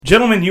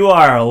Gentlemen, you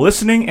are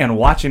listening and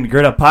watching the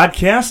Gird Up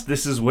Podcast.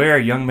 This is where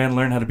young men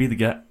learn how to be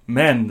the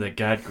men that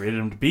God created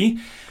them to be.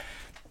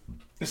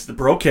 This is the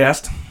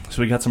Brocast.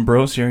 So we got some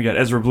bros here. We got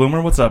Ezra Bloomer.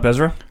 What's up,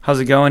 Ezra? How's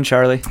it going,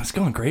 Charlie? It's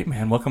going great,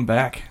 man. Welcome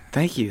back.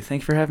 Thank you.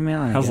 Thank you for having me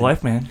on. How's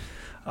life, man?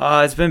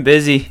 It's been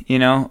busy,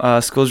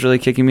 School's really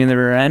kicking me in the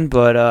rear end,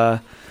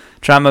 but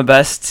trying my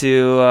best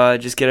to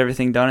just get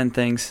everything done and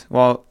things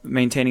while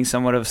maintaining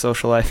somewhat of a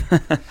social life.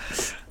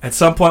 At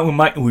some point,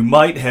 we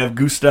might have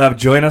Gustav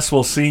join us.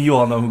 We'll see. You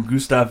all know who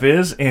Gustav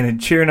is. And in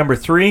chair number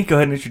 3, go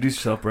ahead and introduce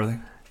yourself,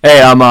 brother.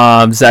 Hey,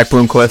 I'm Zach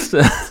Bloomquist.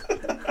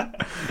 A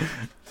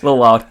little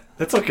loud.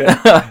 That's okay.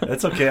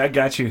 That's okay. I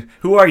got you.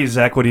 Who are you,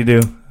 Zach? What do you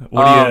do?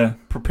 What are you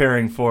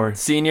preparing for?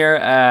 Senior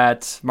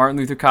at Martin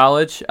Luther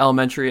College,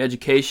 elementary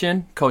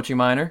education, coaching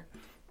minor.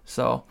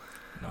 So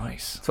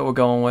Nice. that's what we're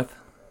going with.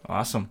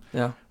 Awesome.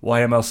 Yeah.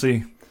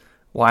 YMLC.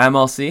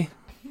 YMLC.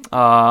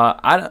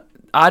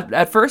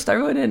 At first, I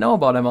really didn't know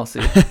about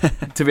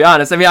MLC, to be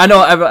honest. I mean, I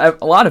know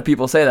a lot of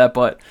people say that,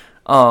 but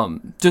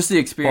just the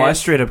experience. Well, I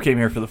straight up came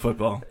here for the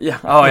football. Yeah.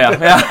 Oh, yeah.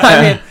 Yeah.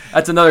 I mean,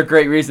 that's another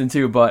great reason,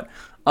 too. But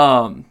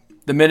the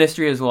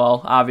ministry as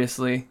well,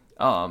 obviously.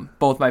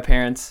 Both my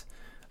parents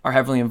are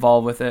heavily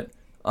involved with it.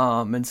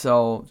 And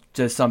so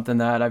just something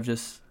that I've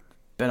just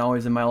been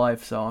always in my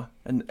life. So,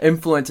 and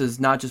influences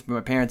not just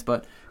my parents,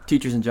 but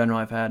teachers in general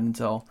I've had. And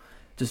so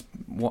just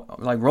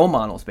like role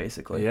models,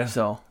 basically. Yeah.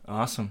 So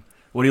Awesome.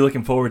 What are you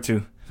looking forward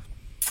to?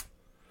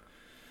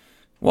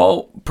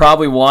 Well,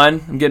 probably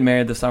one. I'm getting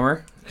married this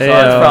summer. Hey,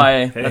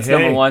 so that's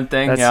number one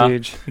thing. That's yeah.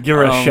 huge. Give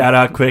her a shout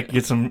out quick.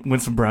 Win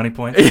some brownie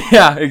points.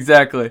 Yeah,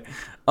 exactly.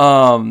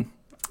 And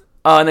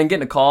then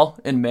getting a call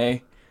in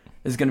May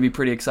is going to be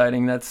pretty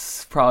exciting.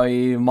 That's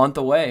probably a month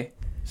away.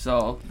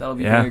 So that'll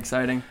be very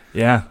exciting.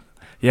 Yeah.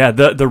 Yeah,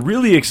 the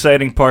really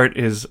exciting part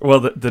is,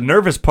 well, the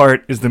nervous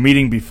part is the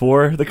meeting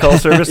before the call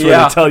service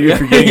where they tell you if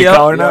you're getting a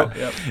call or not.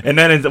 Yep. And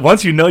then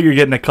once you know you're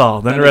getting a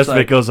call, then the rest of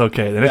it goes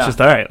okay. Then it's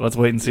just, all right, let's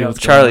wait and see what's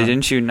going on. Charlie,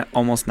 didn't you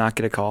almost not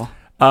get a call?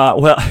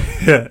 Well,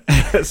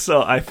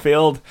 so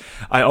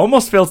I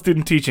almost failed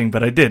student teaching,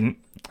 but I didn't.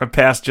 I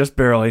passed just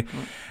barely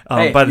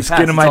by the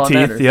skin of my teeth.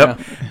 Matters, yep.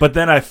 Yeah. But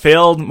then I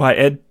failed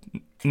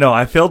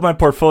my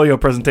portfolio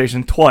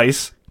presentation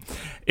twice,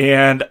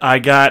 and I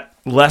got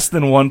less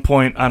than 1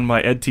 point on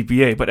my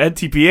EdTPA. But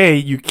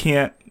EdTPA, you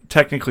can't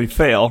technically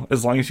fail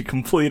as long as you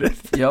complete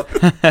it. Yep.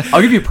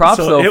 I'll give you props,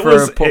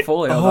 for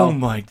portfolio. Oh,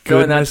 my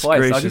goodness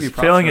gracious. I'll give you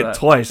props Failing for it that.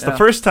 twice. Yeah. The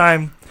first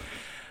time,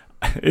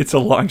 it's a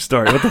long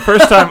story. But the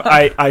first time,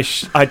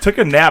 I took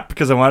a nap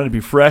because I wanted to be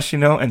fresh,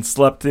 and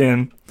slept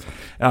in.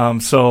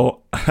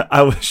 So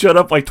I showed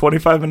up like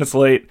 25 minutes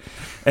late,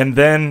 and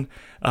then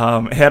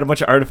had a bunch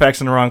of artifacts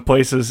in the wrong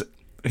places,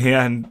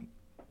 and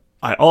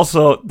I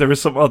also there was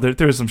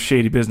some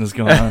shady business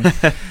going on,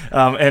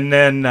 and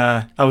then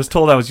I was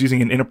told I was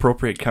using an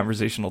inappropriate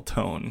conversational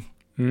tone.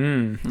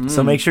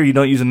 So make sure you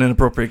don't use an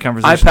inappropriate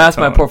conversational tone. I passed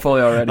my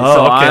portfolio already, Oh,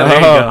 so okay, there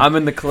you go. I'm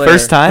in the clear.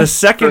 First time? The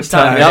second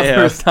time,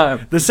 First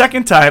time. The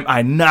second time,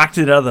 I knocked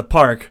it out of the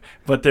park,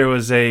 but there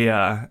was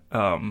there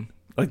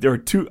were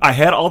two. I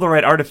had all the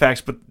right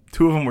artifacts, but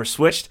 2 of them were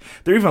switched.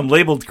 They're even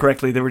labeled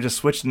correctly. They were just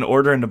switched in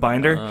order in the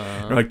binder.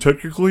 They're like,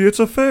 technically, it's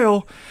a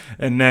fail.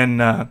 And then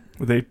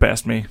they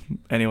passed me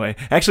anyway.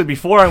 Actually,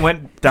 before I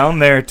went down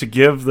there to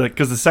give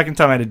because the second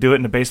time I had to do it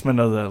in the basement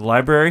of the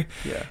library,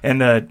 and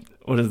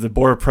the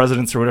board of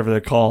presidents or whatever they're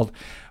called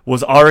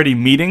was already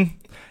meeting,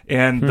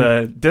 and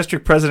the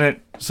district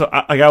president. So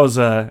I was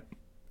a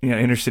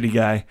inner city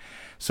guy.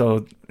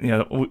 So,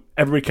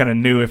 everybody kind of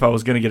knew if I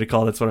was going to get a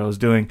call, that's what I was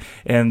doing.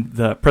 And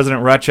the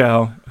President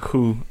Rochow,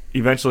 who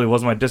eventually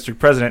was my district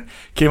president,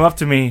 came up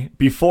to me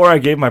before I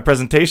gave my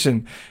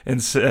presentation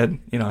and said,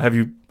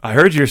 I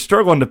heard you're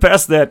struggling to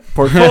pass that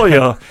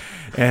portfolio.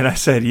 And I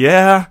said,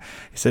 yeah.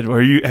 He said,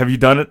 have you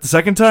done it the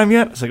second time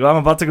yet? I was like, well, I'm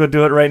about to go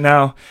do it right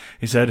now.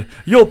 He said,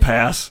 you'll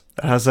pass.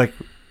 And I was like,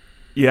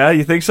 yeah,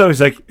 you think so?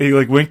 He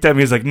winked at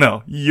me. He's like,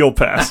 no, you'll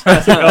pass. I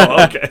was like,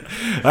 oh, okay.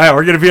 All right,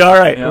 we're going to be all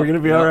right. Yep, We're going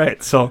to be all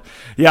right. So,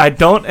 yeah, I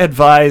don't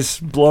advise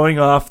blowing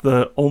off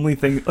the only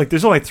thing.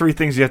 There's only 3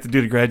 things you have to do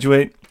to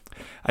graduate.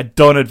 I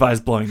don't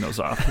advise blowing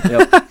those off.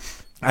 Yep.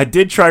 I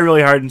did try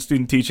really hard in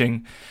student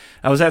teaching.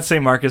 I was at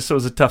St. Marcus, so it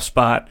was a tough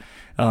spot.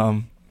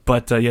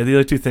 But the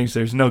other 2 things,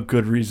 there's no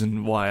good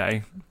reason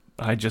why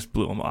I just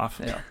blew them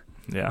off.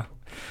 Yeah.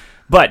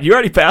 But you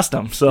already passed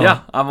them, so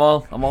yeah, I'm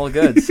all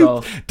good.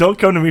 So don't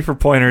come to me for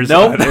pointers.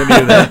 Nope. On any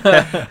of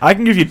that. I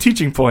can give you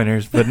teaching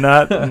pointers, but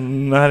not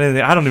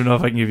anything. I don't even know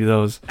if I can give you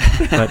those.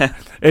 But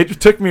it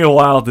took me a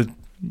while to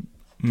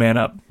man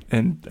up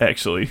and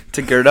actually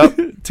To gird up?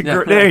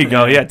 there you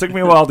go. Yeah, it took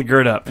me a while to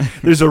gird up.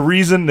 There's a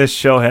reason this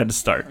show had to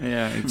start.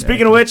 Yeah. Exactly.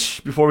 Speaking of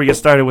which, before we get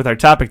started with our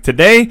topic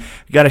today,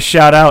 we got to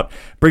shout out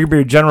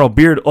Brigadier General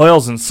Beard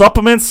Oils and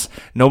Supplements.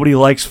 Nobody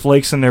likes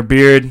flakes in their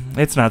beard.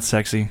 It's not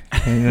sexy.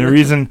 And the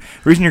reason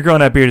you're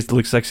growing that beard is to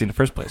look sexy in the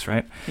first place,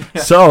 right?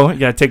 Yeah. So you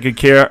got to take good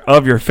care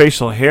of your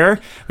facial hair.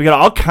 We got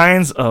all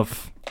kinds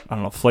of,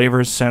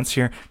 flavors, scents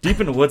here.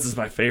 Deep in the Woods is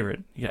my favorite.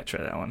 You got to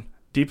try that one.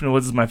 Deep in the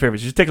Woods is my favorite.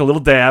 You just take a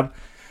little dab,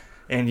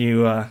 and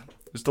you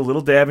just a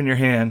little dab in your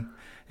hand,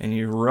 and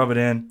you rub it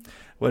in.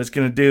 What it's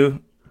going to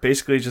do,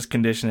 basically, is just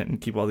condition it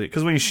and keep all the...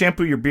 Because when you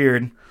shampoo your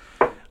beard,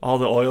 all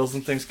the oils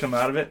and things come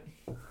out of it.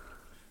 So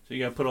you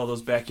got to put all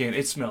those back in.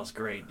 It smells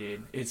great,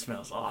 dude. It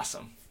smells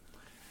awesome.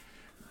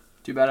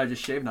 Too bad I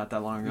just shaved not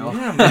that long ago.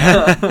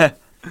 Yeah, man.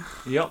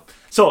 Yep.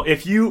 So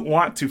if you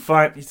want to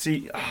find...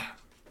 See,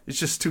 it's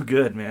just too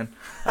good, man.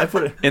 I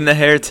put it... In the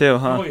hair, too,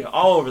 huh? Oh, yeah,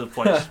 all over the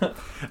place.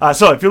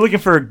 So if you're looking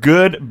for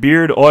good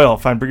beard oil,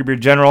 find Brigadier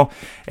Beard General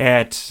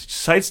at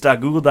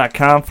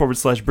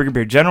sites.google.com/Brigadier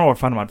Beard General, or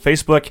find him on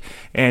Facebook.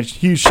 And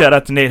huge shout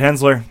out to Nate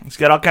Hensler. He's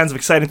got all kinds of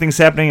exciting things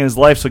happening in his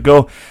life, so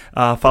go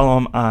follow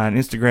him on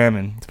Instagram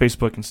and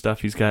Facebook and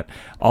stuff. He's got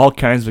all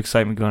kinds of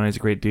excitement going on. He's a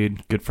great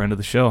dude, good friend of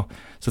the show.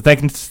 So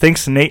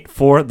thanks, Nate,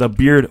 for the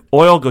beard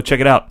oil. Go check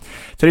it out.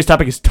 Today's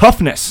topic is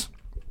toughness.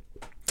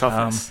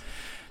 Toughness.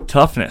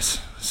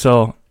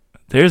 So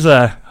there's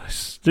a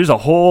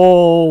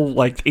whole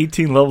like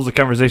 18 levels of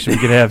conversation we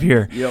could have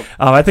here. Yep.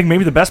 I think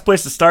maybe the best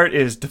place to start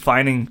is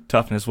defining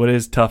toughness. What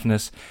is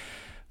toughness?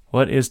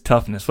 What is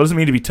toughness? What does it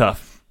mean to be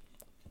tough?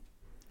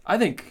 I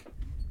think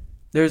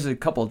there's a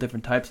couple of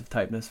different types of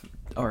toughness,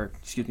 I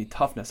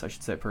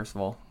should say, first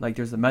of all. Like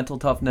there's the mental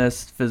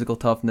toughness, physical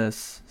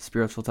toughness,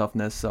 spiritual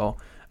toughness. So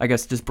I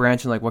guess just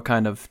branching like what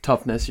kind of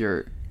toughness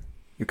you're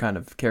kind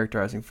of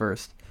characterizing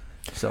first.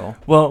 So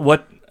well,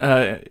 what's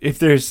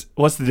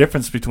the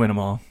difference between them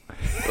all?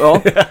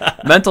 Well,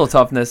 mental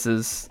toughness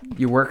is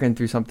you're working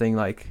through something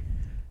like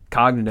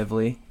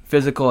cognitively.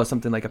 Physical is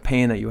something like a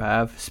pain that you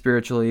have.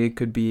 Spiritually, it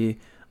could be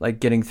like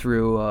getting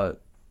through a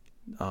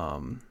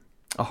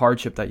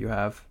hardship that you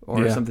have,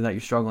 or something that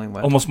you're struggling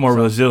with. Almost more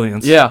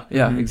resilience. Yeah,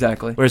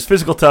 exactly. Whereas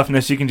physical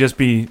toughness, you can just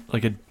be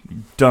like a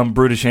dumb,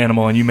 brutish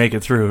animal and you make it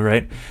through,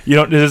 right?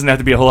 There doesn't have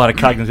to be a whole lot of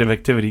cognitive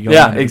activity going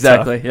on. Yeah,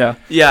 exactly. Yeah.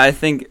 Yeah, I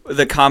think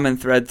the common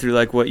thread through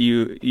like what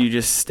you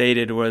just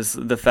stated was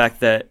the fact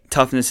that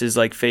toughness is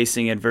like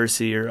facing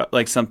adversity or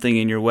like something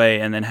in your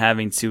way and then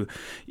having to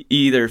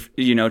either,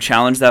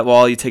 challenge that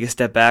wall, you take a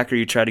step back, or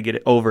you try to get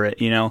it over it,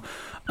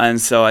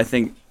 And so I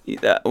think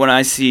when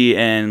I see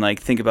and like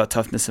think about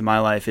toughness in my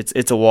life,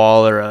 it's a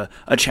wall or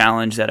a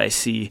challenge that I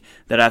see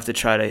that I have to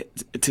try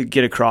to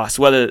get across,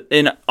 whether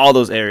in all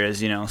those areas,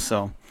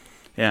 So,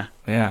 yeah.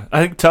 Yeah,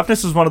 I think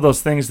toughness is one of those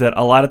things that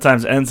a lot of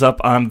times ends up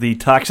on the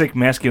toxic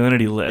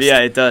masculinity list. Yeah,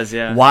 it does.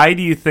 Yeah. Why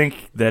do you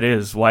think that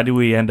is? Why do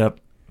we end up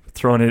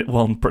throwing it?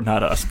 Well,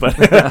 not us, but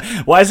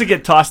why does it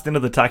get tossed into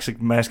the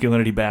toxic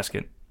masculinity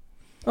basket?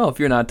 Well, if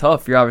you're not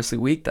tough, you're obviously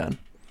weak then,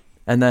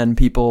 and then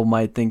people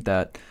might think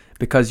that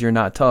because you're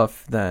not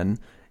tough, then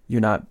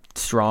you're not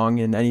strong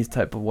in any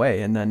type of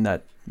way. And then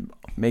that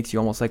makes you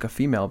almost like a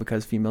female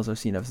because females are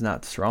seen as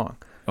not strong.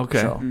 Okay.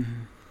 So. Mm-hmm.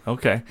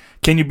 Okay.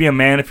 Can you be a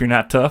man if you're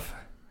not tough?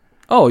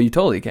 Oh, you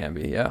totally can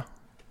be, yeah.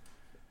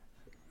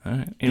 All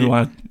right. You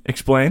want to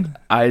explain?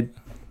 I,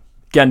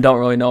 again, don't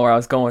really know where I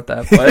was going with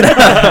that. But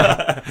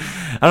I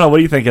don't know. What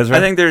do you think, Ezra?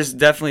 I think there's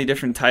definitely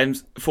different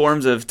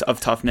forms of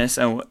toughness,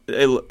 and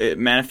it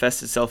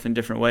manifests itself in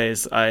different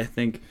ways. I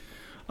think...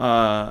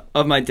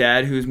 of my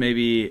dad, who's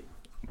maybe,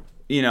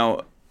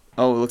 it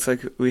looks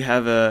like we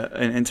have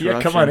an interruption.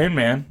 Yeah, come on in,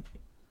 man.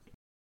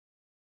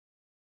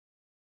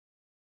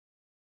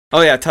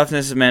 Oh, yeah,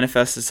 toughness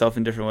manifests itself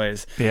in different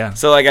ways. Yeah.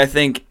 So, like, I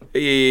think,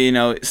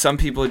 some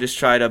people just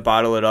try to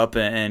bottle it up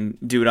and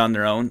do it on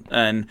their own.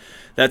 And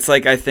that's,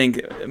 like, I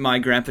think my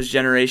grandpa's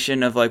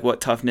generation of, like,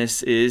 what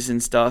toughness is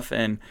and stuff.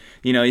 And,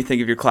 you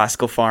think of your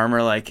classical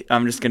farmer, like,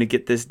 I'm just going to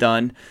get this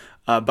done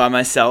by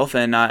myself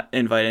and not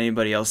invite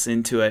anybody else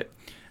into it.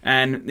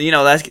 And,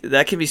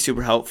 that can be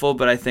super helpful,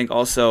 but I think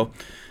also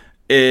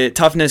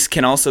toughness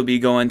can also be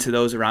going to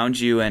those around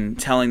you and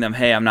telling them,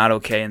 hey, I'm not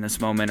okay in this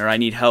moment, or I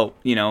need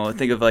help.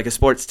 Think of like a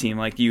sports team.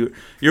 Like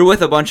you're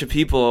with a bunch of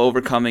people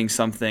overcoming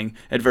something,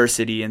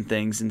 adversity and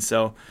things. And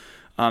so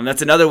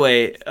that's another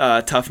way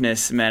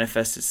toughness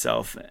manifests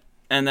itself.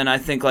 And then I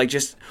think like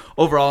just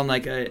overall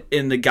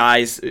in the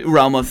guys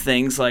realm of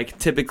things, like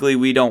typically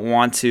we don't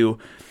want to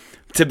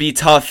be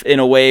tough in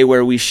a way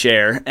where we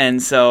share.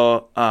 And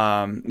so,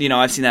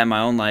 I've seen that in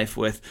my own life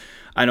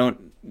I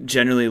don't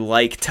generally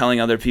like telling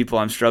other people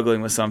I'm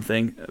struggling with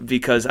something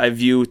because I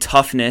view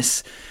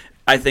toughness,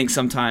 I think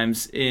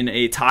sometimes in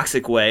a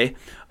toxic way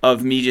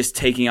of me just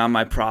taking on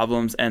my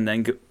problems and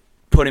then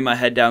putting my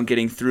head down,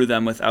 getting through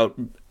them without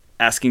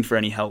asking for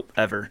any help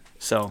ever.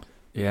 So,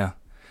 yeah.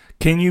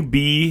 Can you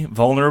be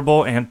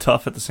vulnerable and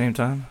tough at the same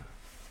time?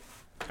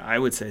 I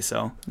would say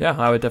so. Yeah,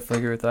 I would definitely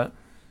agree with that.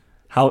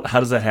 How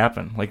does that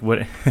happen? Like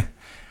what?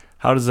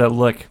 How does that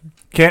look?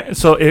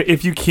 So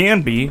if you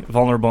can be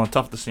vulnerable and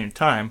tough at the same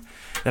time,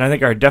 then I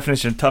think our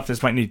definition of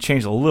toughness might need to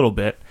change a little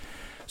bit.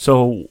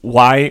 So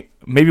why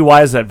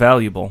is that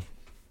valuable?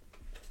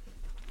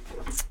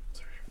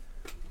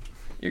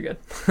 You're good.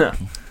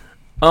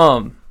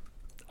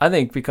 I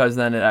think because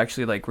then it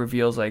actually like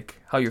reveals like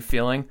how you're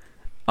feeling,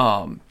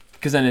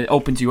 because then it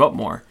opens you up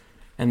more,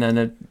 and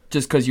then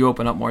just because you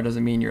open up more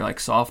doesn't mean you're like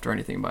soft or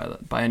anything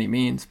by any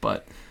means,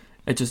 but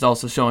it's just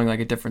also showing like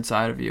a different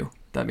side of you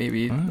that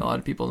maybe a lot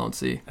of people don't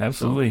see.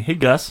 Absolutely. So. Hey,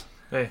 Gus.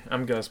 Hey,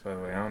 I'm Gus, by the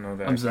way. I don't know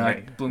that. I'm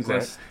Zach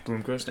Bloomquist.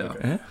 Bloomquist? Yeah.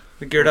 Okay. Yeah.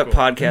 The Geared Up Cool.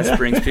 podcast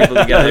brings people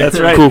together.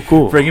 That's right.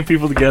 Cool. Bringing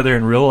people together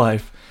in real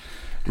life,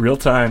 real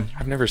time.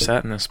 I've never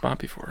sat in this spot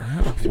before.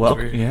 Well,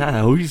 weird.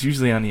 yeah, who's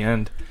usually on the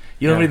end?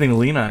 You don't have Yeah. anything to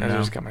lean on I now.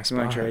 just got my You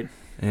want spot. to trade?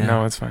 Yeah.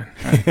 No, it's fine.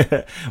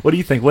 What do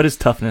you think? What is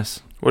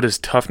toughness? What is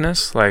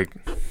toughness? Like,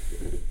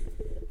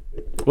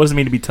 What does it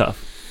mean to be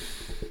tough?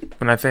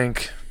 when I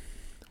think,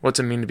 what's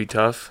it mean to be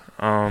tough?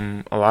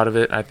 A lot of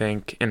it, I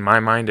think, in my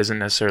mind, isn't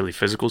necessarily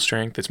physical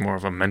strength. It's more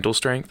of a mental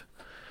strength.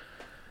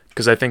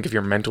 Because I think if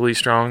you're mentally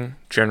strong,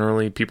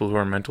 generally people who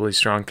are mentally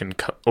strong can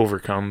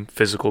overcome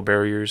physical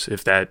barriers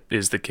if that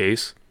is the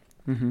case.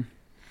 Mm-hmm.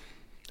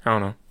 I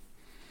don't know.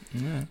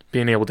 Yeah.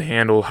 Being able to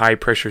handle high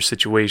pressure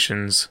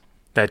situations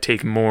that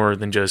take more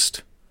than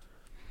just,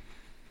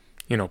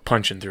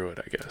 punching through it,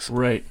 I guess.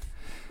 Right.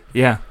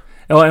 Yeah.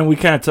 Oh, and we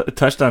kind of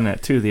touched on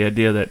that too. The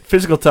idea that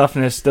physical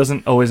toughness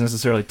doesn't always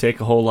necessarily take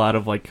a whole lot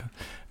of like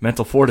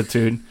mental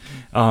fortitude.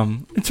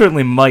 It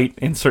certainly might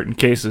in certain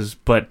cases,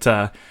 but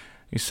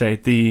you say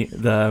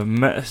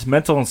the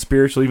mental and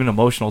spiritual, even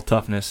emotional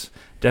toughness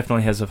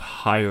definitely has a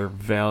higher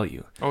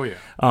value. Oh,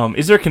 yeah.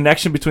 Is there a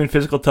connection between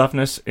physical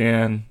toughness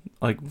and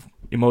like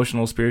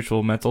emotional,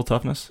 spiritual, mental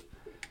toughness?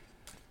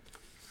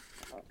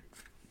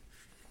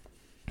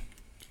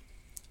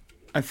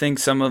 I think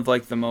some of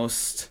like the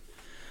most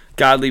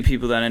godly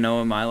people that I know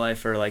in my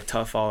life are like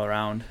tough all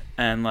around,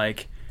 and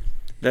like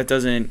that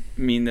doesn't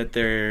mean that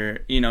they're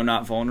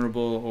not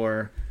vulnerable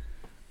or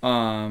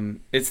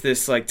it's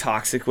this like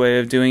toxic way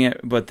of doing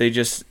it, but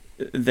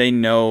they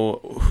know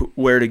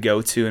where to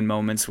go to in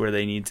moments where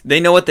they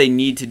know what they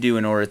need to do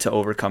in order to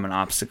overcome an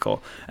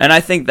obstacle. And I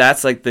think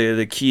that's like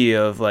the key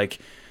of like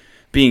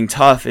being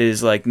tough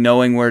is like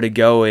knowing where to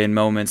go in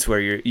moments where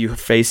you're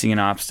facing an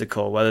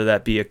obstacle, whether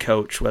that be a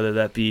coach, whether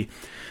that be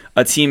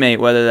a teammate,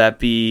 whether that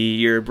be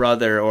your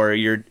brother or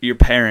your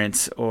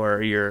parents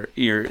or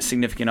your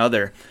significant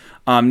other.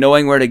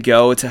 Knowing where to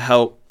go to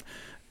help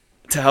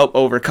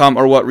overcome,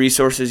 or what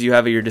resources you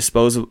have at your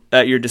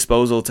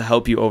disposal to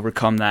help you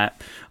overcome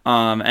that.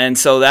 And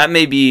so that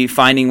may be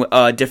finding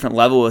a different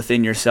level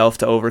within yourself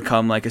to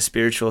overcome like a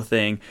spiritual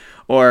thing,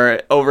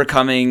 or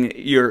overcoming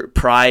your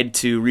pride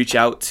to reach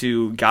out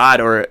to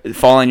God or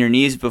fall on your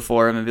knees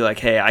before Him and be like,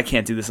 hey, I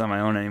can't do this on my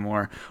own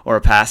anymore, or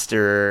a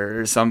pastor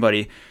or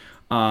somebody.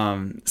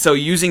 So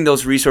using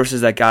those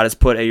resources that God has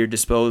put at your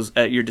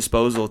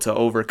disposal to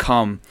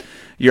overcome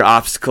your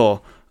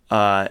obstacle,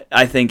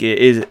 I think it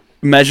is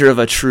measure of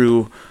a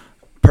true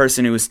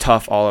person who is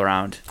tough all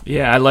around.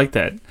 Yeah, I like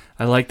that.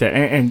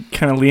 And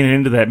kind of leaning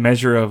into that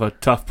measure of a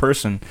tough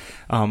person.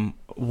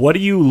 What do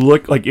you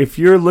look like if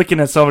you're looking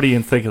at somebody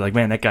and thinking like,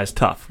 man, that guy's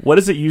tough? What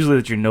is it usually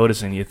that you're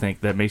noticing you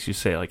think that makes you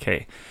say like,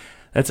 hey,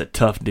 that's a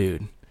tough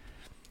dude?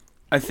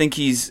 I think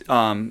he's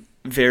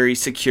very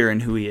secure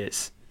in who he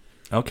is.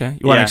 Okay.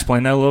 You want to Yeah.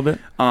 explain that a little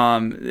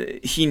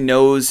bit? He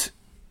knows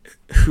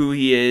who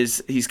he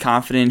is. He's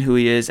confident in who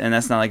he is, and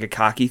that's not like a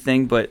cocky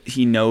thing, but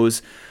he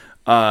knows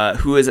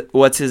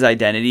what's his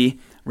identity,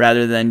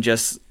 rather than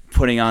just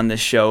putting on this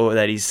show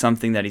that he's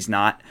something that he's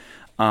not.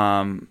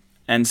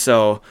 And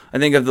so I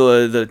think of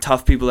the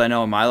tough people that I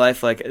know in my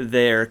life, like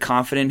they're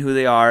confident in who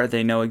they are.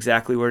 They know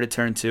exactly where to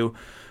turn to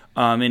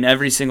in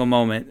every single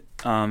moment.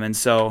 And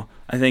so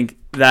I think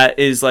that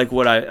is like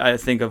what I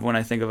think of when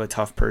I think of a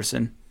tough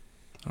person.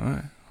 All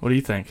right. What do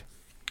you think?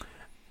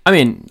 I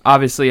mean,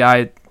 obviously,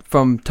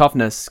 from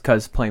toughness,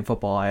 because playing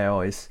football, I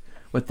always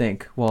would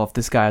think, well, if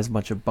this guy has a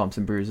bunch of bumps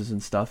and bruises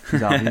and stuff,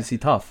 he's obviously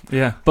tough.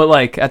 Yeah. But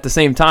like at the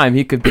same time,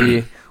 he could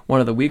be one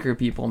of the weaker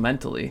people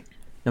mentally,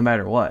 no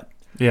matter what.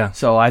 Yeah.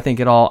 So I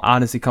think it all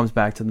honestly comes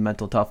back to the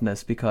mental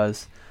toughness,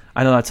 because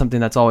I know that's something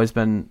that's always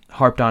been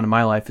harped on in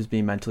my life, is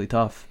being mentally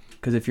tough.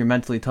 Because if you're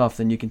mentally tough,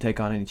 then you can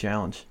take on any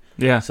challenge.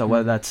 Yeah. So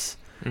whether that's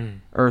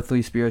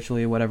earthly,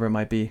 spiritually, whatever it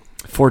might be.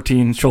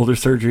 14 shoulder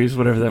surgeries,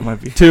 whatever that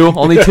might be.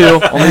 Only two.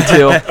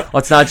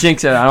 Let's not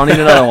jinx it. I don't need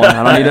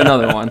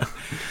another one.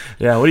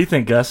 Yeah. What do you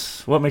think,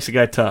 Gus? What makes a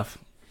guy tough?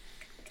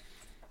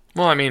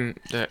 Well, I mean,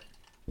 it's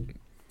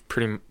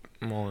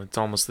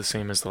almost the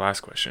same as the last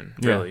question,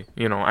 really.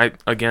 Yeah.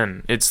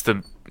 It's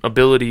the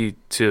ability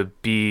to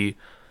be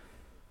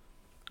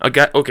a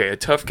guy. Okay, a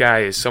tough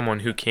guy is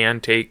someone who can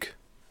take,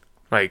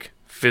 like,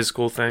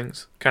 physical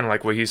things, kind of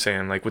like what he's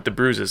saying, like with the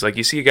bruises. Like,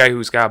 you see a guy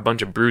who's got a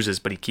bunch of bruises,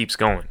 but he keeps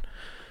going.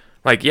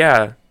 Like,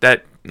 yeah,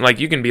 that, like,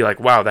 you can be like,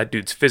 wow, that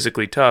dude's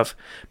physically tough,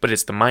 but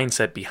it's the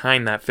mindset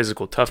behind that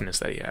physical toughness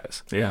that he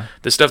has. Yeah.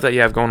 The stuff that you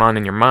have going on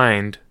in your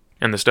mind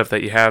and the stuff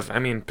that you have, I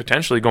mean,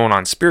 potentially going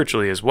on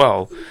spiritually as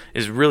well,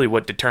 is really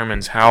what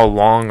determines how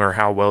long or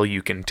how well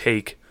you can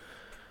take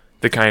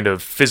the kind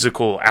of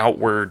physical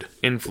outward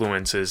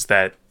influences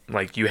that,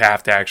 like, you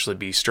have to actually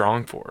be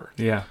strong for.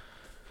 Yeah.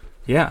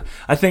 Yeah,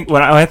 I think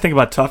when I think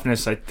about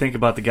toughness, I think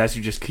about the guys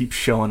who just keep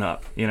showing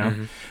up.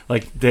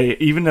 Like they,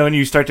 even though when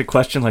you start to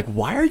question, like,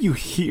 why are you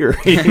here?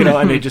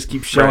 And they just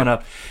keep showing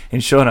up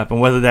and showing up. And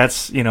whether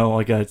that's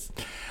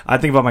I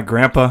think about my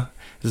grandpa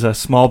is a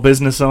small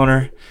business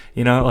owner.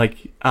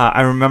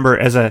 I remember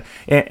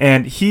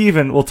and he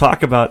even will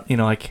talk about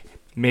like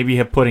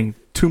maybe putting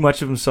too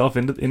much of himself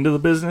into the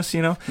business,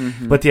 you know.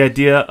 Mhm. But the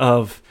idea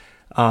of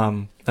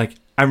like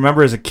I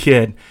remember as a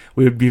kid,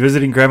 we would be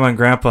visiting grandma and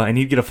grandpa, and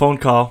he'd get a phone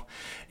call,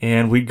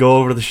 and we'd go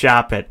over to the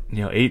shop at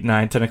 8,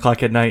 9, 10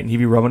 o'clock at night, and he'd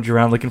be rummaging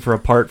around looking for a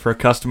part for a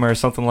customer or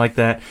something like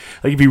that.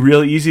 Like it'd be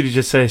really easy to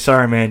just say,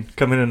 "Sorry, man,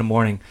 come in the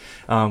morning."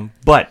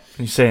 But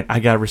you're saying, "I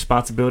got a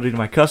responsibility to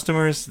my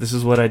customers. This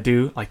is what I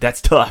do." Like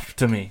that's tough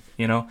to me,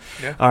 you know.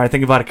 Yeah. Or I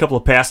think about a couple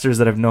of pastors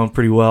that I've known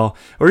pretty well,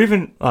 or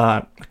even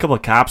a couple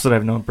of cops that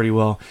I've known pretty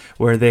well,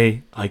 where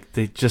they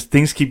just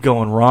things keep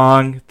going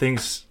wrong,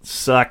 things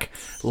suck,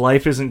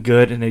 life isn't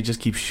good, and they just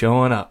keep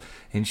showing up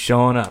and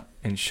showing up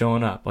and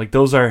showing up. Like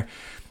those are.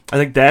 I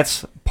think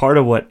that's part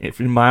of what,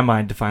 in my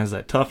mind, defines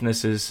that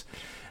toughness is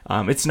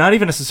it's not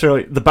even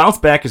necessarily – the bounce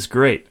back is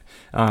great,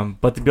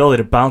 but the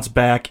ability to bounce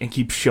back and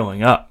keep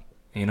showing up.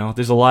 You know,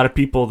 there's a lot of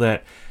people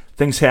that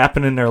things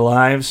happen in their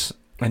lives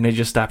and they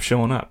just stop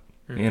showing up.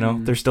 You know,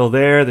 they're still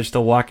there, they're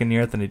still walking the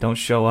earth, and they don't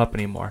show up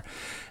anymore.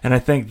 And I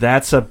think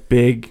that's a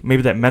big –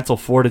 maybe that mental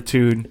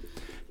fortitude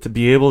to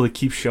be able to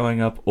keep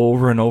showing up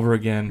over and over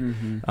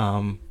again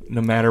no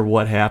matter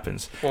what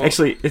happens. Well,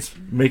 actually, it's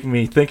making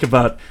me think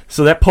about,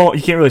 so that poem,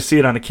 you can't really see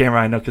it on the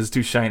camera, I know, because it's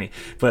too shiny,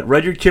 but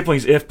Rudyard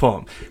Kipling's If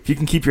poem. If you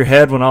can keep your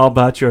head when all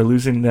about you are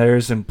losing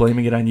theirs and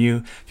blaming it on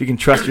you, if you can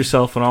trust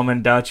yourself when all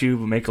men doubt you,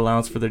 but make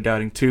allowance for their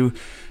doubting too,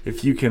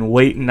 if you can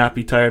wait and not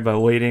be tired by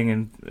waiting,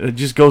 and it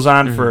just goes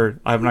on for,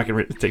 I'm not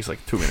going to, it takes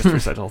like 2 minutes to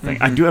recite the whole thing.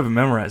 I do have it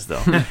memorized,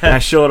 though, and I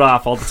show it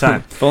off all the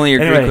time. If only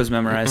your Anyway, Greek was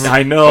memorized.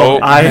 I know.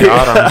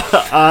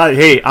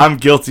 Hey, I'm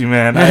guilty,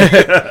 man.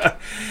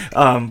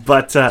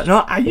 But no,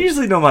 I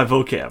usually know my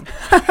vocab.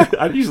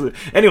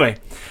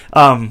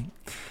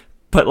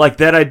 But like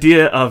that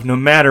idea of no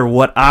matter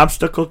what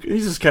obstacle,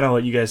 this is kind of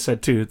what you guys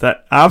said too.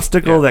 That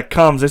obstacle that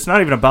comes, it's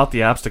not even about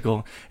the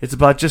obstacle. It's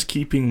about just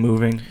keeping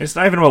moving. It's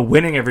not even about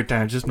winning every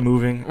time, just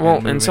moving.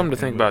 Well, and something to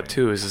think about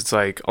too is it's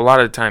like a lot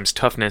of times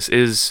toughness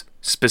is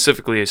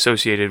specifically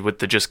associated with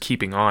the just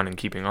keeping on and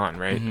keeping on,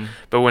 right? Mm-hmm.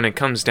 But when it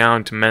comes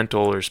down to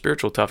mental or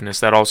spiritual toughness,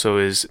 that also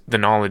is the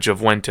knowledge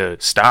of when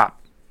to stop,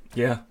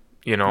 Yeah.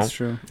 you know, That's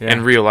true. Yeah.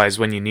 and realize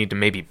when you need to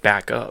maybe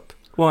back up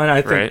Well, and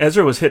I think Right.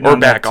 Ezra was hitting or on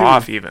back that too.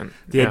 off even.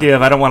 The idea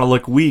of I don't want to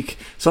look weak.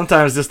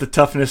 Sometimes just the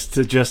toughness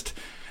to just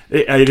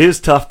it is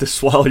tough to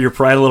swallow your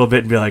pride a little bit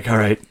and be like, all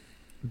right,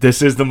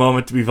 this is the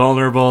moment to be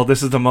vulnerable.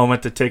 This is the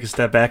moment to take a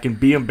step back and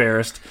be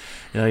embarrassed.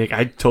 You know, like,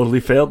 I totally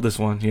failed this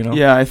one, you know?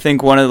 Yeah, I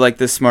think one of like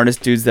the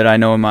smartest dudes that I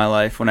know in my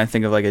life, when I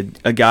think of like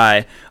a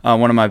guy,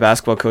 one of my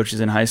basketball coaches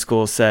in high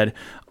school said,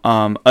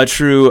 a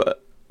true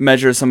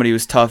measure of somebody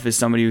who's tough is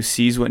somebody who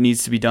sees what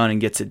needs to be done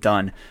and gets it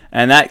done.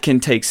 And that can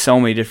take so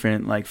many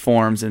different like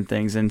forms and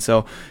things. And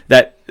so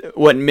that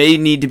what may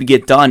need to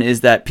get done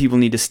is that people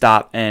need to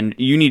stop, and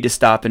you need to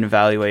stop and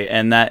evaluate.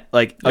 And that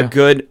like a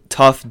good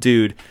tough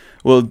dude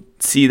will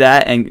see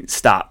that and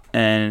stop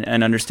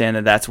and understand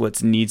that that's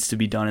what needs to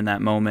be done in that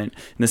moment.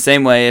 In the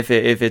same way, if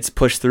it's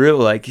pushed through,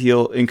 like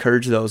he'll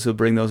encourage those, he'll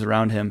bring those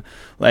around him.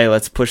 Like,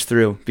 let's push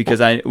through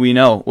because we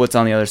know what's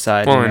on the other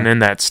side. Well, you know? and in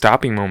that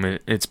stopping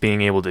moment, it's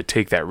being able to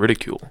take that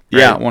ridicule. Right?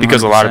 Yeah,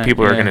 because a lot of 100%,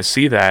 people are yeah. going to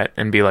see that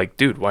and be like,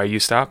 dude, why are you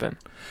stopping?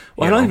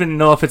 Well, You I don't know? even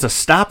know if it's a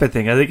stop it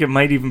thing. I think it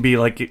might even be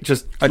like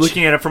just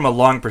looking at it from a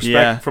long perspective,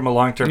 Yeah. from a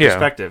long-term Yeah.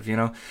 perspective, you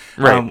know?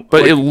 Right.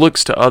 But like- it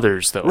looks to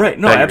others, though. Right,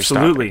 no, that you're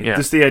absolutely. stopping. Yeah.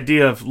 Just the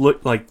idea of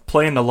like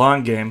playing the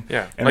long game.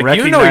 Yeah. And Like,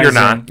 you know you're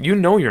not. recognizing- You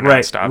know you're not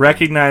right, stopping.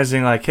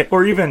 recognizing like, hey,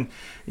 or even,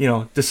 you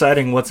know,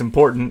 deciding what's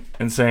important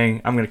and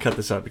saying, I'm going to cut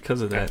this out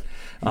because of that.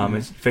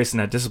 It's facing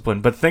that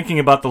discipline. But thinking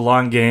about the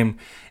long game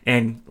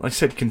and, like I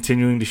said,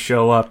 continuing to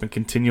show up and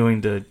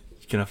continuing to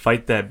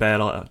fight that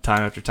battle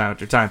time after time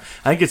after time.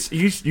 I think it's,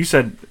 you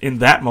said in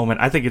that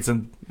moment, I think it's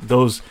in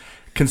those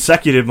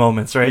consecutive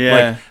moments, right?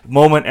 Yeah. Like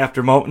moment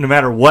after moment, no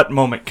matter what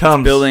moment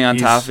comes. building on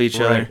he's- top of each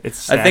right, other.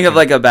 It's I think of stacking.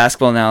 like a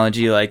basketball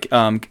analogy. Like,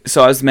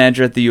 so I was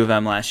manager at the U of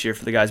M last year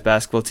for the guys'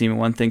 basketball team, and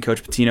one thing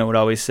Coach Patino would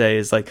always say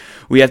is like,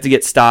 we have to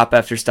get stop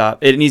after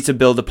stop. It needs to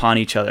build upon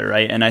each other,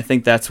 right? And I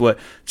think that's what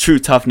true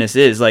toughness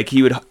is. Like,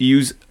 he would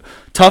use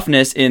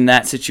toughness in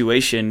that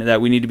situation,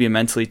 that we need to be a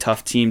mentally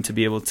tough team to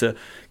be able to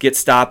get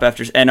stop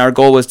after, and our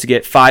goal was to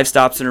get 5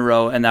 stops in a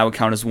row, and that would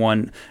count as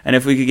one. And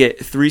if we could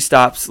get 3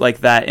 stops like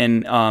that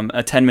in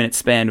a 10-minute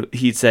span,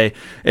 he'd say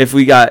if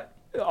we got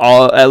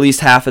at least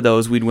half of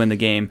those, we'd win the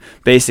game,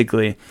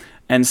 basically.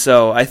 And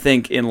so I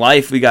think in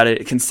life we got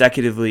to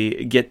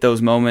consecutively get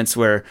those moments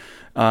where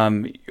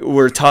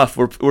we're tough.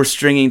 We're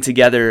stringing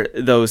together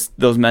those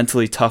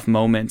mentally tough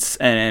moments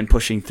and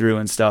pushing through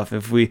and stuff.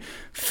 If we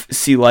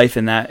see life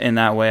in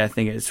that way, I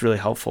think it's really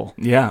helpful.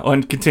 Yeah,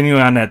 and continuing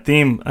on that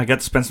theme, I got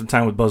to spend some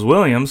time with Buzz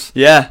Williams.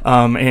 Yeah.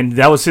 And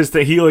that was his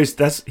thing. He always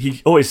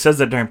says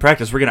that during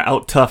practice. We're gonna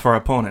out tough our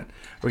opponent.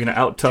 We're gonna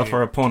out tough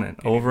our opponent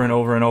over and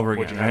over and over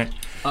again,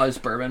 right? It's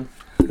bourbon.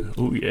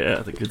 Oh yeah,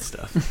 the good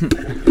stuff.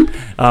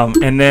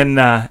 And then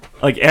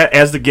like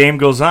as the game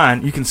goes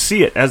on, you can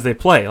see it as they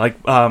play. Like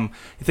you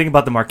think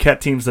about the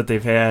Marquette teams that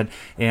they've had,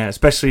 and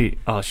especially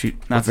what's his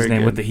very name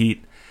good. with the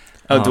Heat.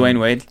 Dwayne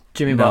Wade.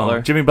 Jimmy No,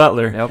 Butler. Jimmy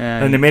Butler. Yep.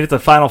 And they made it to the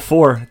Final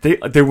Four.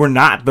 They were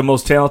not the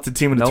most talented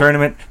team in the Nope.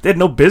 tournament. They had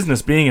no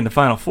business being in the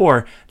Final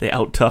Four. They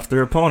out-toughed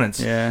their opponents.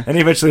 Yeah. And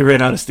they eventually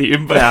ran out of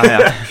steam. But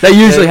Yeah. That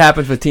usually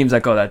happens with teams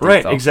that go that deep.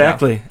 right, though.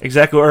 exactly.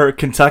 Exactly. Or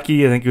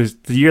Kentucky, I think it was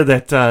the year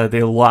that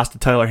they lost to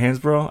Tyler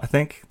Hansbrough. I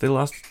think they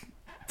lost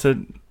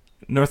to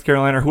North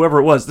Carolina or whoever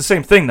it was. The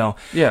same thing, though.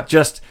 Yeah.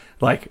 Just,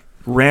 like,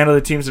 ran other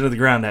teams into the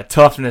ground. That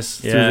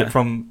toughness Yeah.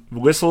 from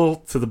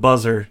whistle to the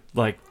buzzer,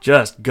 like,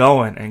 just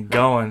going and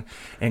going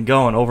and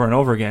going over and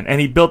over again.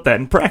 And he built that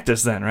in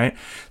practice then, right?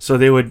 So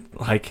they would,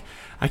 like,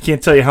 I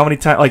can't tell you how many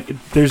times,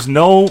 like, there's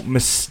no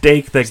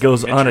mistake that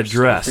goes Mitchers.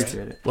 unaddressed.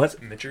 Appreciate it.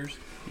 What? Mitchers?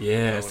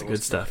 Yeah, it's the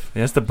good stuff.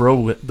 Yeah, it's the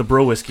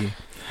bro whiskey.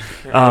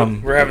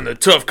 We're having the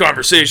tough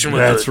conversation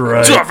with That's the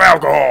right. tough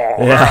alcohol.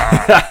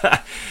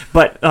 Yeah.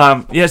 But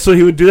yeah, so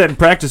he would do that in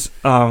practice,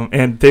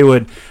 and they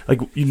would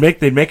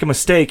they'd make a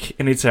mistake,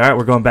 and he'd say, "All right,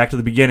 we're going back to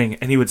the beginning,"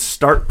 and he would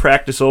start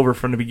practice over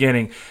from the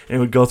beginning, and he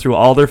would go through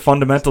all their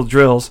fundamental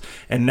drills.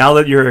 And now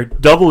that you're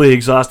doubly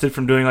exhausted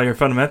from doing all your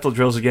fundamental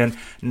drills again,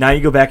 now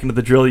you go back into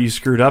the drill that you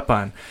screwed up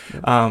on.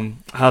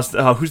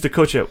 Who's the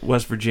coach at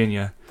West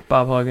Virginia?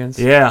 Bob Huggins.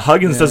 Yeah,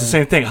 Huggins does the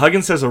Yeah. same thing.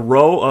 Huggins has a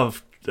row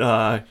of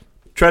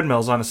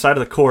treadmills on the side of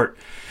the court,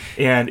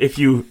 and if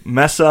you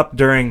mess up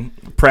during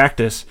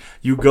practice,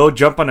 you go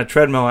jump on a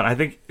treadmill, and I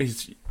think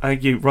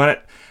you run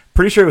it.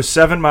 Pretty sure it was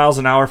 7 miles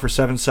an hour for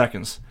 7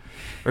 seconds,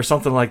 or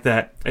something like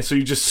that. And so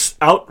you just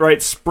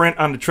outright sprint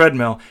on the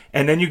treadmill,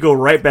 and then you go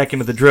right back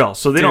into the drill.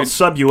 So they don't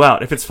sub you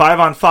out. If it's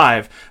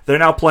 5-on-5, they're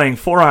now playing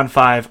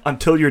 4-on-5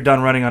 until you're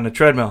done running on the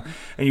treadmill,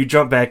 and you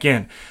jump back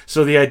in.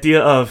 So the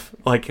idea of,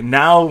 like,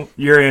 now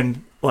you're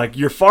in, like,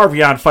 you're far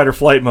beyond fight or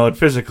flight mode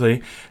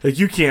physically. Like,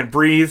 you can't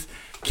breathe.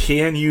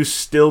 Can you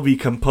still be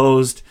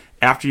composed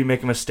after you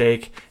make a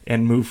mistake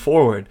and move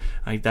forward?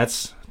 Like,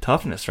 that's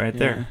toughness right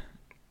there.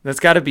 That's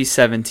got to be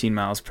 17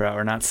 miles per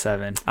hour, not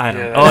 7. I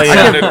don't know. Yeah, Oh, that yeah.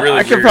 sounded really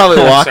I could weird. probably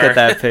walk Sorry. at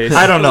that pace.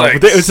 I don't know.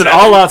 Like But it's an 7.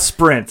 all-out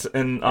sprint,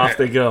 and off Yeah.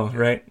 they go,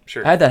 right?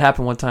 Sure. I had that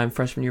happen one time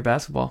freshman year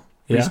basketball.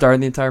 Yeah.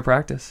 Restarted the entire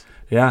practice.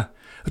 Yeah.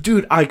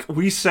 Dude,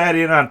 we sat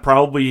in on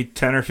probably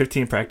 10 or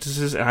 15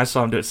 practices, and I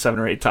saw him do it 7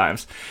 or 8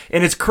 times.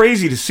 And it's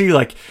crazy to see,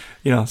 like,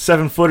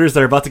 7-footers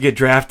that are about to get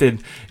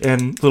drafted,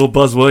 and little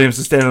Buzz Williams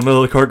is standing in the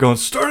middle of the court going,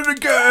 "Start it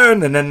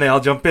again!" And then they all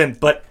jump in,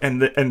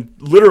 and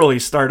literally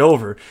start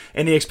over.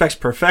 And he expects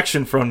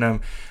perfection from them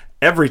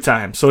every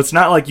time. So it's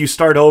not like you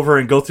start over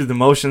and go through the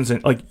motions,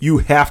 and, like, you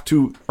have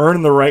to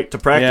earn the right to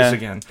practice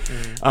Yeah.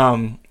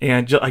 again.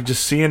 And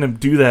just seeing him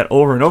do that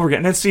over and over again,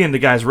 and then seeing the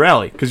guys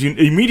rally, because you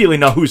immediately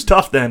know who's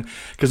tough then,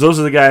 because those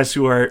are the guys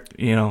who are,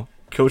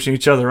 coaching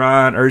each other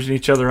on, urging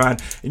each other on,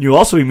 and you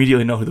also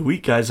immediately know who the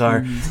weak guys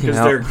are, because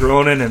Yep. they're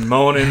groaning and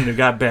moaning, they've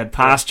got bad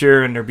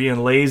posture, and they're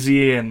being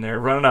lazy, and they're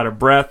running out of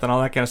breath, and all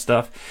that kind of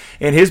stuff.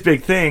 And his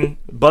big thing,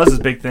 Buzz's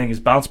big thing, is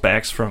bounce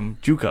backs from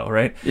JUCO,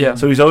 right? Yeah.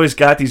 So he's always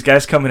got these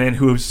guys coming in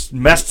who've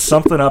messed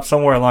something up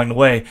somewhere along the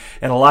way,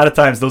 and a lot of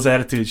times those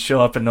attitudes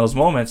show up in those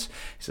moments.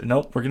 He said,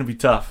 "Nope, we're going to be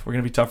tough. We're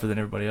going to be tougher than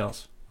everybody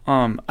else."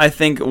 I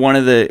think one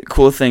of the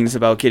cool things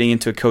about getting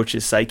into a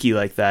coach's psyche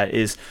like that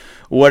is,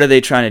 what are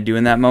they trying to do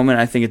in that moment?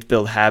 I think it's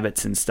build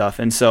habits and stuff.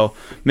 And so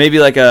maybe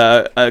like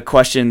a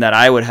question that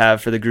I would have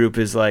for the group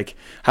is, like,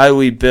 how do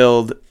we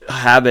build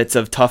habits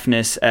of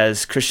toughness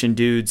as Christian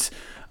dudes?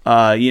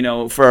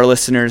 For our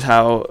listeners,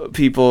 how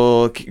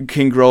people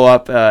can grow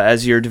up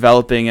as you're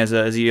developing as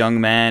a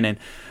young man, and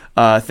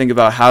think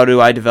about, how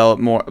do I develop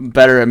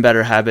better and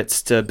better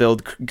habits to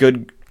build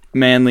good,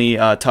 manly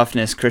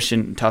toughness,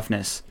 Christian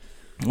toughness?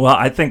 Well,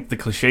 I think the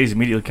cliches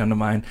immediately come to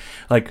mind.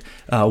 Like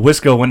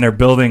Wisco, when they're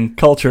building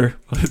culture,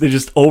 they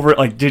just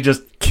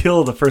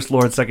kill the first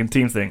Lord, second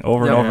team thing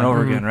over and over and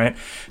over again, right?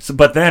 So,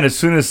 but then as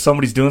soon as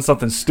somebody's doing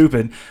something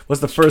stupid,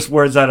 what's the first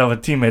words out of a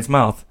teammate's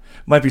mouth?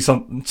 Might be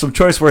some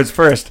choice words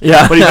first,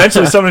 Yeah. But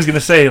eventually somebody's gonna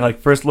say, like,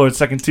 first Lord,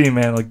 second team,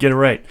 man, like, get it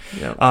right.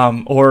 Yep.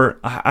 Or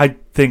I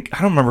think,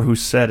 I don't remember who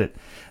said it.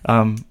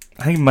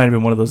 I think it might have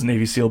been one of those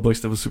Navy SEAL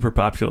books that was super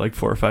popular like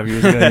 4 or 5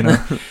 years ago.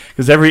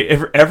 Because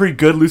every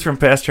good Lutheran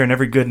pastor and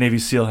every good Navy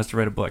SEAL has to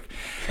write a book.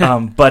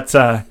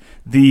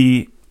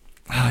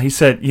 He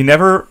said,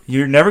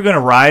 you're never going to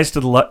rise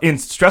to in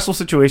stressful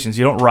situations.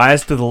 You don't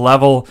rise to the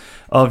level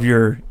of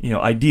your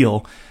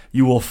ideal.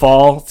 You will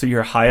fall to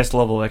your highest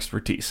level of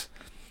expertise.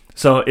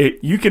 So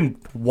you can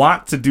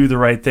want to do the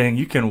right thing.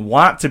 You can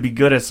want to be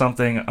good at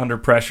something under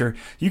pressure.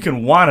 You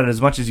can want it as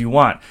much as you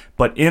want.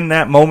 But in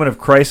that moment of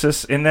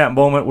crisis, in that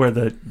moment where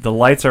the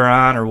lights are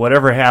on or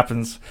whatever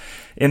happens,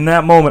 in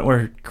that moment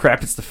where crap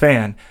hits the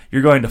fan,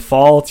 you're going to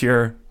fall to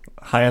your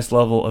highest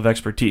level of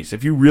expertise.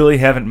 If you really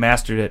haven't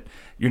mastered it,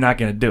 you're not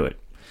going to do it.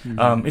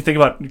 You think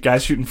about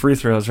guys shooting free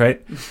throws,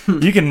 right?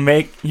 You can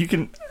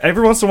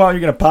every once in a while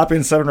you're going to pop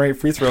in 7 or 8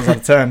 free throws out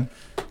of 10.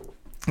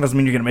 Doesn't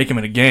mean you're going to make them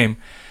in a game.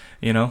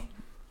 You got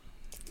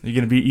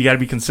to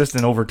be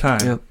consistent over time.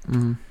 Yep.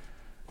 Mm-hmm.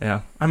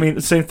 Yeah. I mean,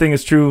 the same thing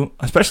is true,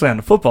 especially on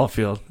the football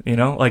field.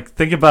 Like,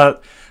 think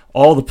about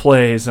all the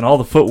plays and all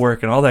the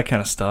footwork and all that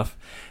kind of stuff.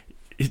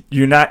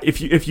 You're not, if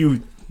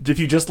you if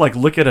you just like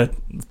look at a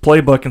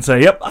playbook and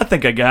say, "Yep, I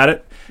think I got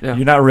it," Yeah.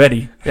 you're not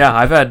ready.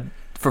 Yeah,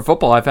 for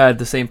football, I've had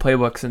the same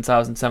playbook since I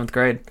was in 7th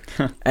grade.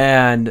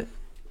 And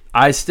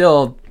I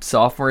still,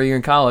 sophomore year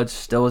in college,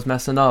 still was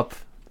messing up.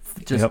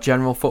 Just Yep.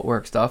 general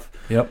footwork stuff.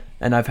 Yep.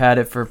 And I've had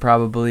it for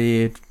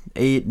probably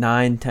 8,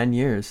 9, 10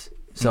 years.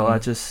 So Mhm.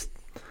 that just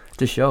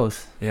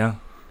shows. Yeah.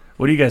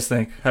 What do you guys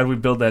think? How do we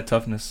build that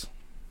toughness?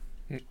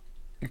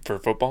 For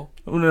football?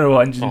 Oh, no,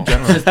 in Oh.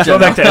 general. Go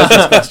back to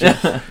Ezra's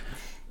question.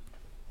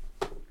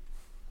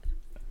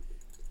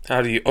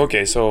 How do you?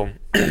 Okay, so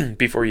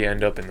before you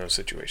end up in those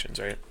situations,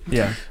 right?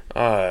 Yeah.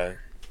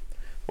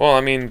 Well,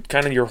 I mean,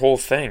 kind of your whole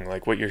thing,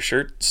 like what your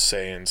shirts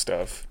say and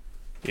stuff.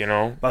 You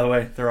know, By the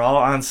way, they're all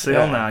on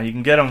sale Yeah. now. You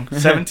can get them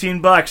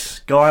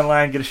 $17. Go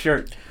online, get a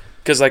shirt.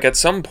 because like at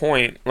some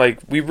point, like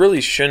we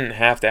really shouldn't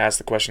have to ask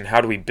the question,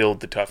 how do we build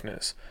the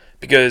toughness?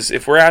 Because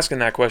if we're asking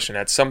that question,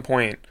 at some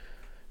point,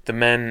 the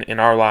men in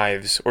our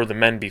lives or the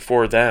men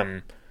before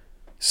them,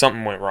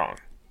 something went wrong.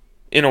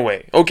 In a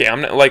way. Okay,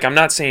 I'm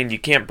not saying you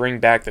can't bring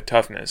back the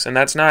toughness, and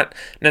that's not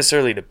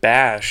necessarily to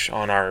bash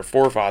on our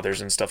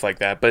forefathers and stuff like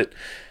that, but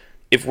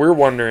if we're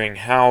wondering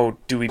how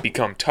do we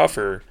become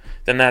tougher,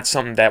 then that's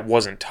something that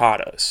wasn't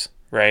taught us,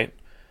 right?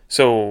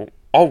 So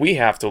all we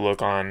have to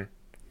look on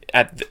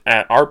at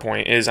our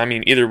point is, I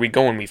mean, either we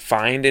go and we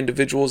find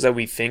individuals that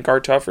we think are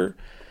tougher,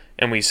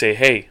 and we say,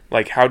 hey,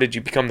 like, how did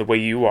you become the way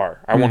you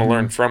are? I want to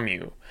learn from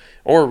you.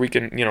 Or we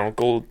can,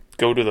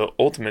 go to the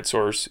ultimate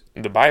source,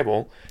 the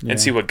Bible, and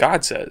see what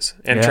God says,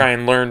 and try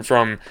and learn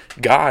from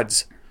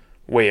God's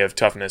way of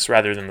toughness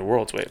rather than the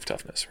world's way of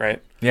toughness,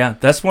 right? Yeah,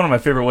 that's one of my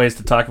favorite ways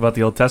to talk about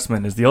the Old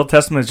Testament. Is the Old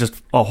Testament is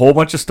just a whole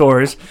bunch of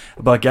stories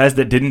about guys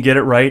that didn't get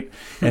it right,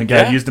 and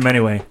God Yeah. used them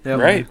anyway. Yep,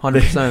 Right.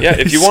 100%. Yeah,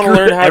 if you want to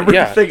Screw learn how,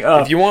 everything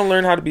up. if you want to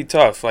learn how to be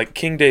tough, like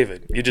King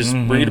David, you just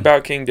read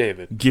about King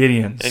David,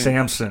 Gideon, And-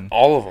 Samson.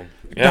 all of them.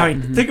 Yeah, I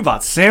mean, think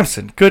about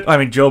Samson.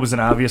 Job is an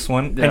obvious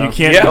one, Yeah. and you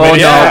can't. Yeah, Oh, but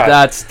yeah. no,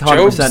 that's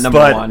 100% Job's number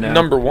but one. Yeah.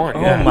 number one.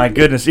 Oh Yeah. my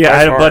goodness! Yeah, By I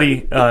had a far. buddy,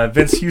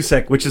 Vince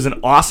Husek, which is an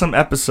awesome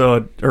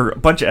episode or a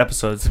bunch of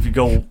episodes. If you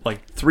go like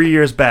 3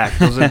 years back,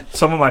 those are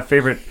some of my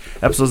favorite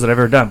episodes that I've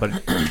ever done. But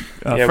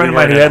a Yeah, friend of we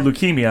mine who were had now.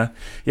 leukemia.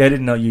 Yeah, I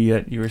didn't know you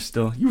yet. You were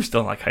still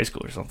in like high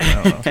school or something. I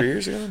don't know. 3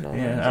 years ago? No.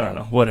 Yeah, I don't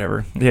know.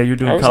 Whatever. Yeah, you're I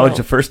doing was college out.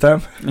 the first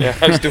time. Yeah,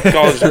 I was doing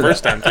college the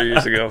first time 3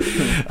 years ago.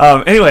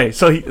 Anyway,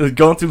 so he was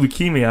going through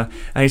leukemia,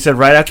 and he said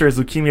right after his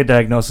leukemia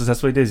diagnosis,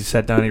 that's what he did. He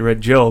sat down, and he read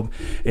Job,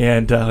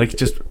 and like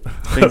just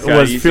Things got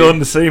was easier. feeling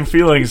the same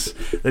feelings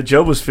that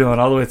Job was feeling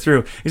all the way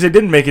through. He said it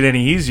didn't make it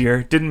any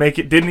easier. Didn't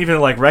even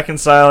like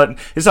reconcile it.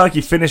 It's not like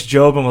he finished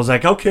Job and was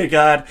like, "Okay,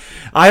 God,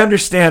 I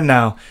understand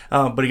now."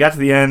 But he got to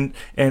the end,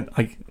 and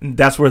like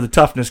that's where the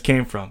toughness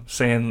came from,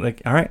 saying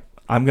like, "All right,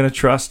 I'm gonna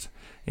trust."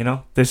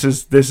 This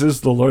is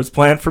the Lord's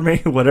plan for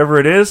me. Whatever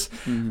it is,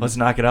 let's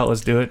knock it out.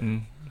 Let's do it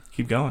and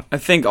keep going. I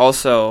think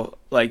also,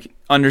 like,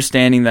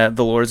 understanding that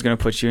the Lord's going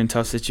to put you in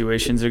tough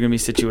situations. There are going to be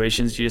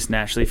situations you just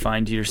naturally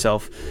find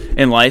yourself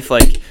in life.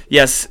 Like,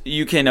 yes,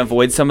 you can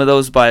avoid some of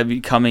those by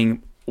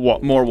becoming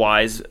more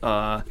wise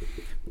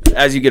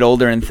as you get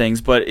older and things,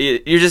 but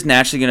you're just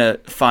naturally going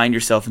to find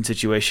yourself in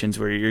situations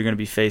where you're going to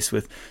be faced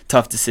with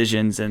tough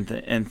decisions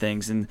and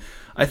things. And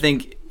I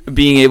think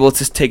being able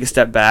to take a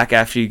step back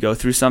after you go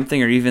through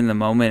something, or even the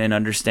moment, and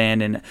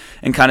understand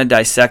and kind of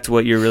dissect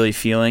what you're really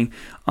feeling.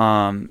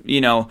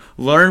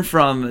 Learn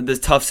from the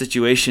tough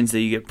situations that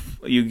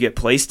you get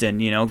placed in,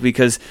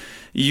 because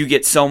you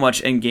get so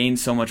much and gain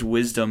so much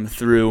wisdom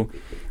through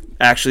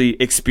actually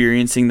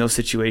experiencing those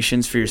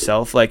situations for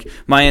yourself. Like,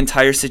 my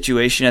entire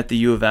situation at the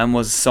U of M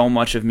was so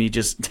much of me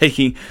just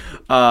taking,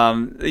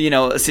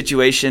 a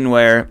situation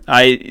where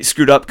I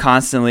screwed up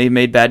constantly,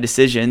 made bad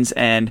decisions,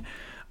 and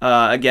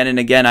again and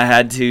again, I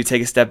had to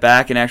take a step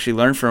back and actually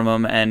learn from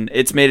them. And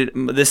it's made it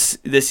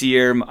this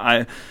year.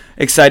 I'm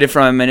excited for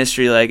my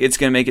ministry. Like, it's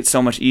going to make it so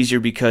much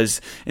easier,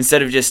 because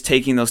instead of just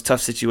taking those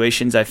tough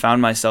situations I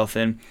found myself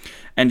in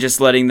and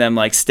just letting them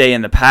like stay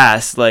in the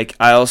past, like,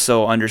 I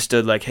also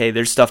understood like, hey,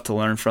 there's stuff to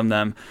learn from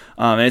them,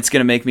 and it's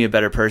going to make me a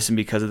better person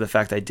because of the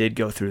fact I did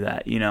go through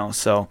that.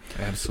 So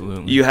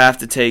Absolutely. you have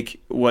to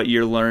take what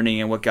you're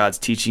learning and what God's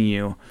teaching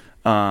you,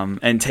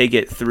 and take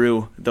it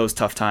through those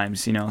tough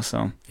times,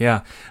 so.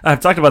 Yeah, I've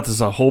talked about this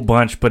a whole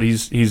bunch, but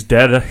he's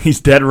dead.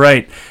 He's dead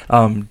right.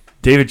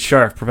 David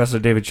Scharf, Professor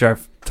David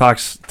Scharf,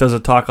 does a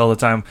talk all the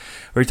time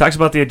where he talks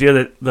about the idea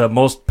that the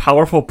most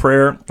powerful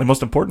prayer, the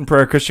most important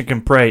prayer a Christian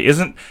can pray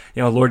isn't,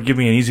 Lord, give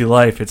me an easy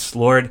life. It's,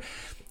 Lord,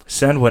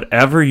 send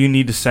whatever you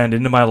need to send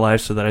into my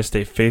life so that I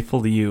stay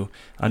faithful to you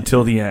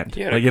until the end.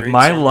 Yeah, Like, if great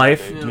my song,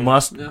 life David.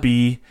 must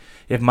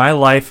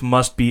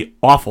be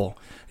awful,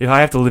 if I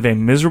have to live a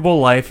miserable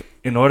life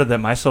in order that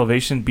my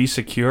salvation be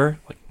secure,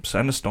 like,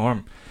 send a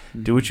storm.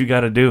 Do what you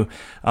got to do.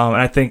 And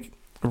I think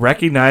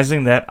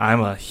recognizing that I'm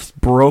a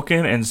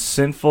broken and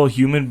sinful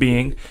human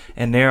being,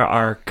 and there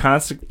are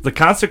the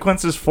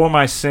consequences for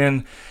my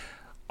sin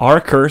are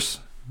a curse,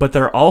 but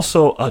they're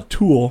also a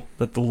tool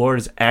that the Lord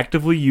is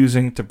actively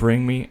using to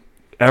bring me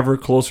ever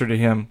closer to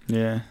Him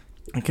Yeah.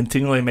 and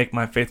continually make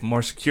my faith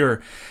more secure.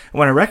 And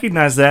when I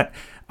recognize that,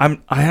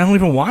 I don't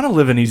even want to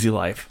live an easy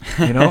life.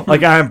 You know,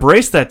 like I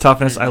embrace that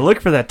toughness. I look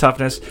for that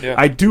toughness. Yeah.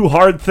 I do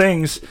hard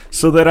things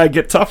so that I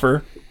get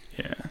tougher.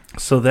 Yeah.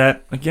 So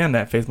that again,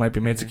 that faith might be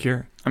made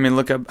secure. I mean,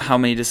 look at how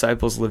many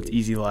disciples lived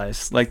easy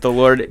lives. Like the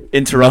Lord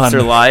interrupts None.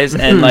 their lives,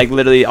 and like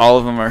literally all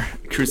of them are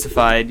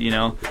crucified. You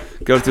know,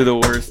 go through the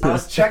worst. I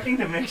was checking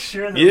to make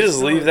sure. That You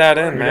just leave that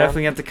in, We man.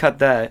 definitely have to cut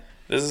that.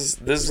 This is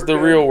We're the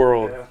good. real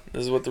world. Yeah.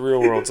 This is what the real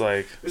world's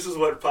like. This is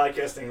what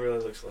podcasting really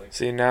looks like.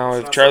 See, now It's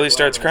if not Charlie so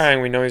starts glamorous.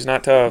 crying, we know he's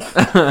not tough.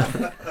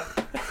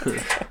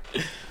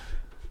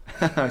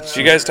 Did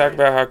you guys talk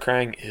about how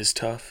crying is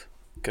tough?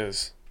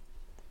 Because,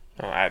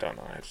 I don't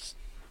know.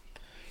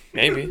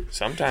 Maybe.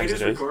 Sometimes it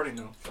is. recording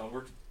though, so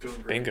we're doing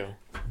great. Bingo.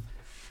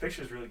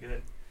 Picture's really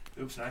good.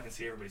 Oops, now I can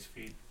see everybody's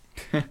feet.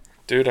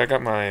 Dude, I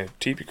got my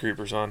teepee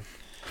creepers on.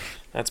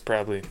 That's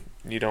probably...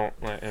 You don't...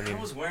 I mean... I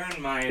was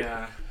wearing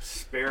my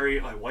Sperry,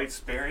 my white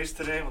Sperry's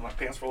today with my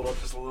pants rolled up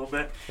just a little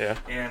bit. Yeah.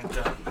 And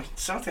my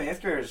 7th and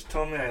 8th graders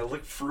told me I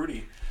looked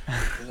fruity.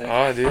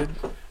 Oh, dude.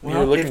 Well,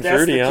 You're looking if that's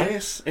fruity, the huh?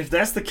 case, if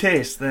that's the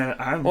case, then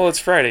I'm Well, it's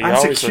Friday. You I'm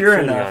always look secure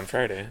fruity enough. on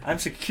Friday. I'm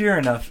secure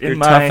enough You're in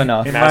tough my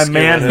enough. in my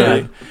Masculinity.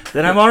 manhood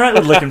that I'm all right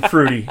with looking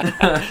fruity.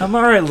 I'm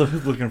all right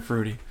looking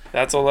fruity.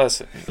 That's a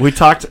lesson. We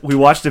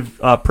watched a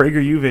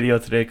PragerU video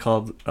today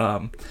called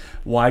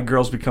 "Why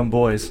Girls Become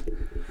Boys."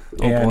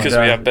 And, Because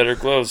we have better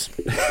clothes.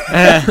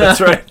 that's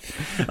right.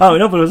 Oh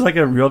no, but it was like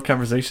a real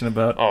conversation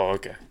about. Oh,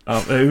 okay.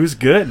 It was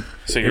good.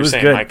 So It you're was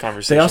saying good. my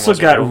conversation They also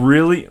wasn't got real?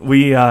 really.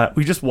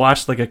 We just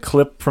watched like a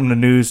clip from the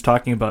news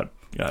talking about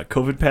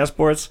COVID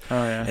passports,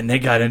 Oh yeah. and they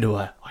got into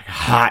a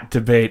hot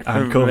debate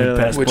on COVID Really?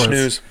 passports. Which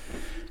news?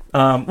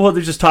 Well,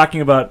 they're just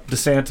talking about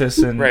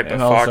DeSantis and Right, but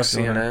and all Fox,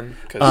 stuff going on. CNN?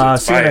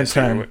 Because CNN biased.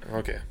 10.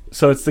 Okay.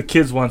 So it's the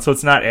kids one, so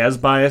it's not as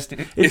biased. It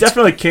It's-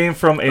 definitely came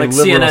from a Like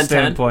liberal CNN 10?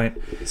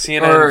 standpoint.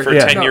 CNN Or- for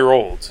yeah.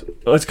 10-year-olds.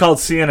 It's called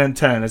CNN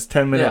 10. It's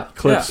 10-minute Yeah,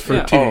 clips yeah, for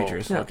yeah.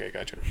 teenagers, Oh, okay,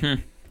 gotcha.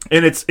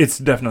 and it's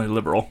definitely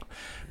liberal.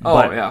 Oh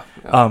But,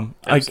 yeah.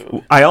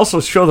 Absolutely. I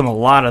also show them a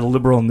lot of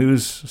liberal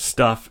news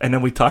stuff, and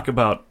then we talk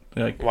about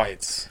like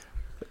Whites.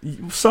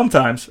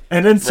 sometimes,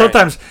 and then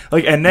sometimes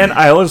and then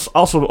I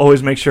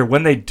always make sure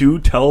when they do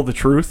tell the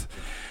truth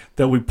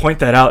that we point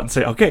that out and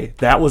say, okay,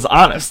 that was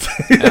honest.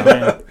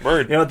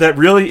 Word. You know, that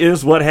really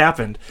is what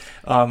happened.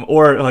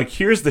 Or like,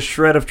 here's the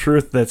shred of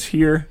truth that's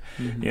here.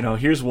 You know,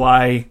 here's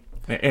why.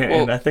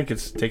 And I think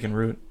it's taken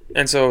root.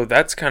 And so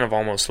that's kind of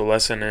almost a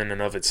lesson in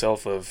and of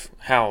itself of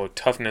how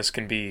toughness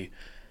can be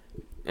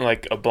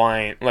like a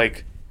blind,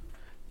 like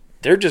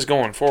they're just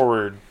going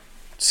forward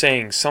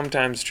saying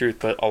sometimes truth,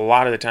 but a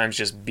lot of the times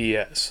just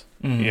BS,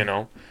 you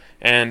know?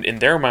 And in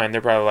their mind,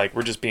 they're probably like,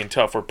 we're just being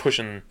tough. We're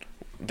pushing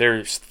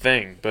their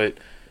thing. But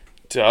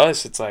to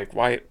us, it's like,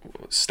 why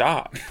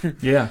stop?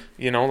 Yeah.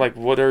 You know, like,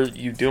 what are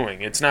you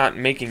doing? It's not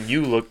making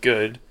you look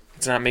good.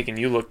 It's not making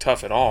you look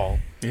tough at all.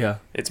 Yeah.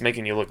 It's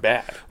making you look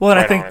bad. Well, and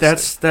I quite think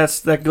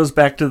honestly. that goes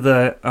back to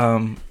the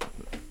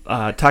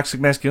toxic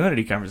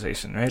masculinity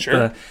conversation, right?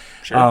 Sure.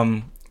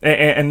 Sure.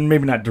 And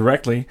maybe not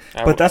directly,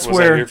 but that's was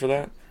where I here for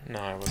that? No,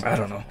 I wasn't. I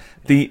don't know.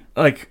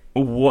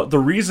 The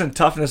reason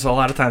toughness a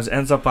lot of times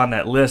ends up on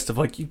that list of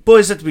like, you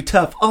boys have to be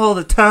tough all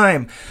the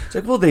time. It's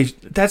like, well,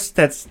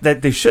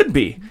 they should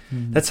be.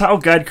 That's how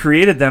God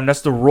created them.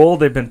 That's the role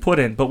they've been put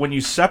in. But when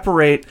you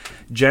separate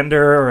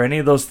gender or any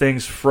of those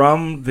things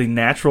from the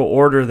natural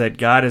order that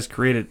God has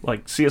created,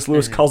 like C.S.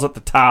 Lewis calls it the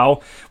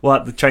Tao.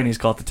 Well, the Chinese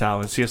call it the Tao,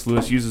 and C.S.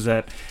 Lewis uses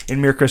that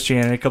in Mere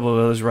Christianity, a couple of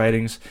those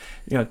writings.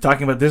 You know,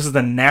 talking about this is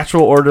the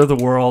natural order of the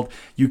world.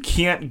 You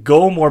can't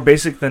go more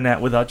basic than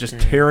that without just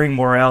tearing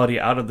morality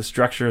out of the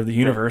structure of the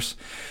universe.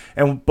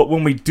 But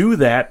when we do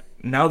that,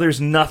 now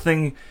there's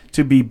nothing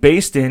to be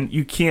based in.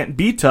 You can't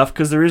be tough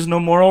because there is no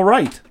moral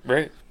right.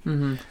 Right.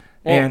 Mm-hmm.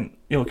 Well, And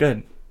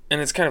good. And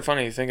it's kind of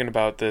funny thinking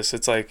about this.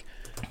 It's like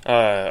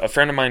a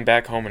friend of mine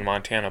back home in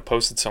Montana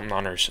posted something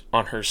on her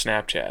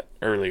Snapchat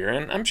earlier,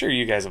 and I'm sure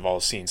you guys have all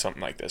seen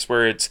something like this,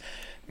 where it's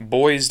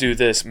boys do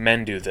this,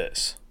 men do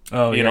this.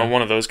 Oh, you know,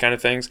 one of those kind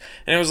of things.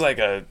 And it was like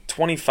a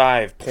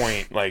 25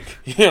 point, like,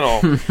 you know,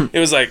 it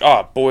was like,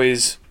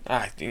 boys,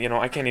 you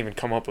know, I can't even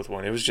come up with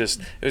one. It was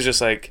just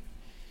like,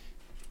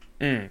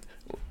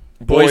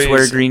 Boys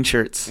wear green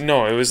shirts.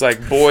 No, it was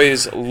like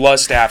boys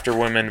lust after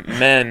women,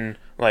 men,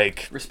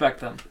 like,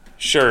 Respect them.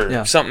 sure,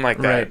 Yeah. something like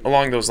that, Right.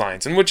 along those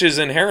lines. And which is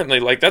inherently,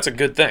 like, that's a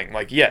good thing.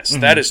 Like, yes,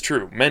 that is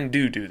true. Men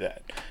do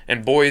that.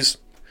 And boys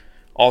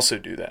also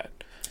do that.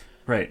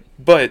 Right.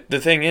 But the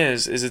thing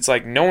is it's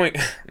like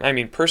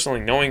personally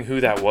knowing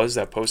who that was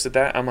that posted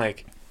that, I'm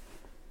like,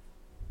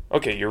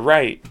 okay, you're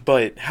right,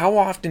 but how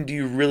often do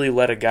you really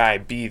let a guy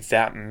be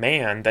that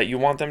man that you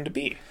want them to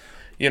be?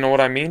 You know what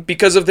I mean?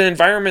 Because of the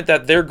environment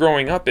that they're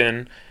growing up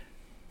in,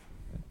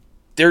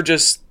 they're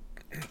just...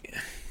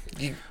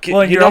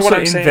 Well, you you're know also what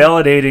I'm saying?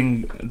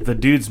 invalidating the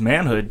dude's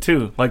manhood,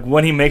 too. Like,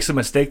 when he makes a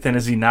mistake, then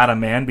is he not a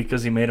man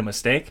because he made a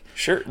mistake?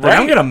 Sure, Like,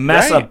 I'm going to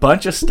mess right. a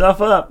bunch of stuff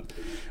up.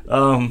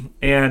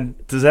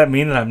 And does that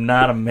mean that I'm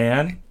not a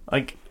man?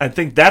 Like, I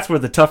think that's where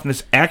the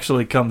toughness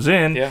actually comes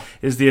in, Yeah.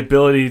 is the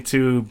ability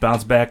to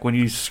bounce back when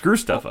you screw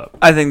stuff up.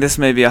 I think this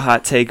may be a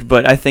hot take,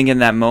 but I think in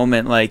that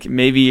moment, like,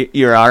 maybe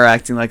you are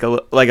acting like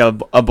a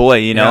boy,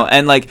 you know? Yeah.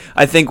 And, like,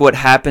 I think what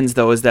happens,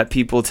 though, is that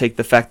people take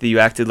the fact that you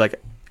acted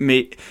like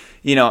me.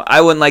 You know, I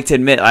wouldn't like to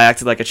admit I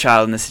acted like a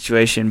child in this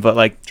situation, but,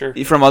 like, Sure.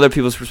 from other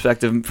people's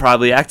perspective,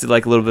 probably acted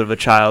like a little bit of a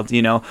child,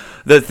 you know?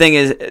 The thing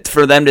is,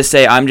 for them to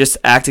say, I'm just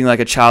acting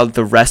like a child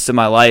the rest of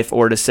my life,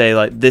 or to say,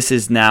 like, this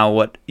is now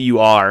what you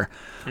are,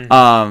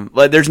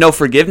 like, there's no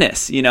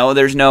forgiveness, you know?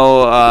 There's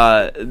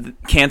no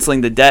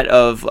canceling the debt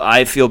of,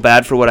 I feel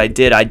bad for what I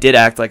did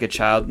act like a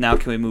child, now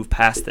can we move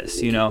past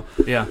this, you know?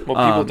 Yeah. Well,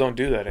 people don't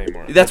do that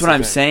anymore. That's what the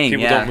I'm thing. saying,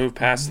 People yeah. don't move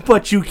past that.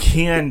 But you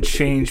can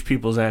change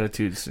people's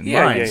attitudes and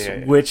Yeah, minds,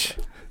 yeah. which,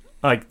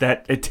 like,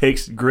 that, it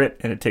takes grit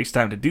and it takes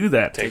time to do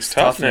that. It takes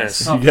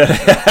toughness. You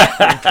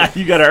gotta,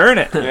 you gotta earn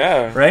it,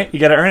 Yeah. right? You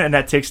gotta earn it, and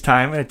that takes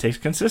time and it takes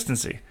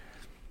consistency.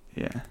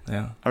 Yeah.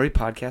 Yeah. Are we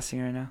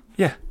podcasting right now?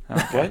 Yeah.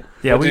 What?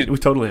 Yeah, What we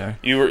did- totally are.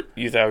 You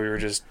thought we were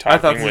just I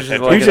thought talking this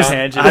with was We like headphones a just, on?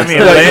 tangent. I mean,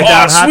 Like, laying down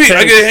Oh, hot sweet! I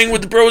takes. get to hang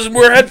with the bros and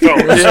wear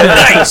headphones.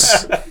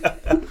 Nice.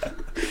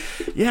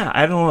 Yeah,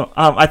 I don't know.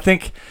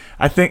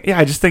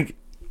 I just think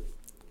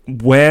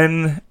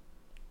when,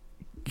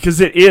 because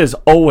it is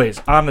always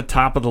on the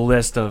top of the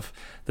list of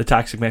the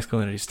toxic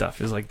masculinity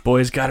stuff, is like,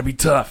 boys got to be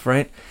tough,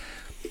 right?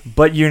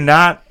 But you're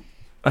not,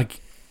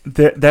 like,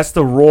 that's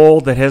the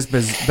role that has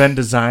been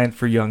designed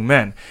for young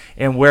men.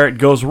 And where it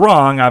goes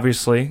wrong,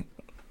 obviously,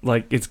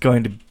 like, it's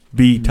going to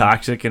be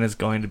toxic and it's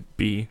going to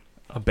be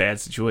a bad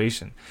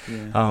situation.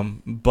 Yeah.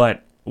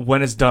 But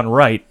when it's done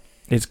right,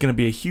 it's going to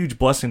be a huge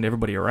blessing to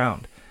everybody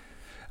around.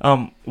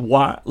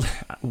 Why?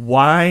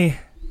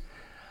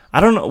 I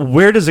don't know.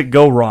 Where does it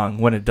go wrong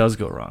when it does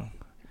go wrong?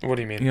 What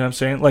do you mean? You know what I'm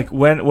saying? Like,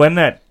 when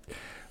that,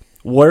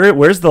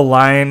 where's the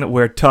line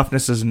where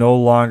toughness is no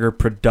longer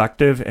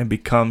productive and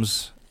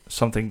becomes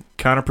something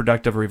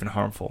counterproductive or even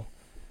harmful?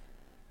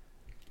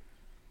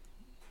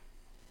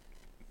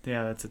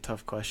 Yeah, that's a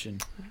tough question.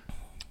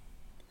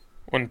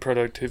 When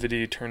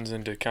productivity turns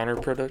into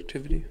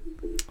counterproductivity?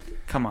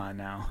 Come on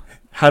now.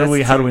 How do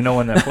we know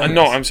when that point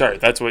No, is? I'm sorry.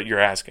 That's what you're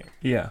asking.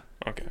 Yeah.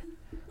 Okay.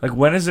 Like,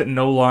 when is it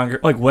no longer,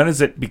 like, when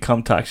does it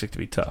become toxic to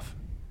be tough?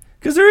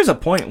 Because there is a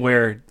point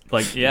where,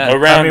 like, Yeah.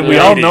 Around I mean, the we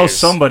all know 80s.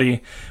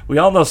 somebody. We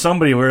all know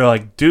somebody where,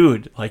 like,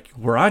 dude, like,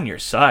 we're on your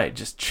side.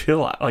 Just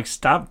chill out. Like,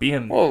 stop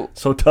being Well,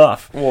 so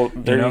tough. Well,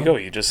 there know? you go.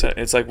 You just said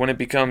it's like when it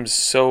becomes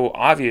so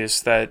obvious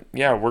that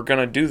yeah, we're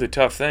gonna do the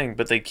tough thing,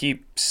 but they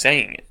keep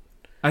saying it.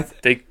 I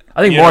think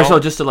you more know? so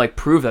just to like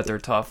prove that they're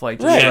tough, like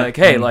just Right. like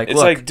hey, like It's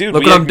look, like, dude,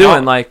 look we what I'm doing,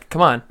 acknowledge- like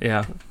come on.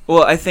 Yeah.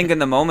 Well, I think in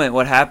the moment,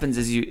 what happens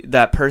is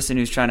that person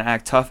who's trying to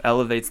act tough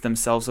elevates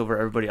themselves over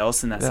everybody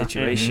else in that Yeah.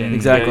 situation. Mhm.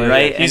 Exactly.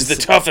 Right? He's And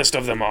the so- toughest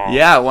of them all.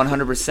 Yeah,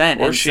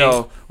 100%. Or And she.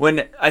 so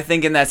when I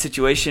think in that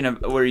situation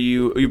where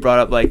you brought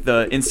up like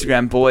the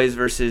Instagram boys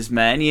versus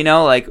men, you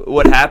know, like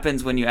what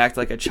happens when you act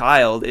like a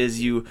child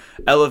is you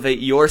elevate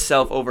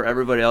yourself over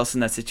everybody else in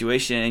that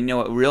situation. And you know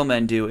what real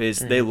men do is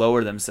they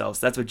lower themselves.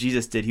 That's what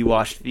Jesus did. He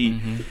washed feet.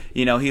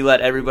 You know, he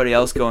let everybody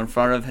else go in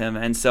front of him.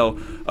 And so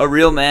a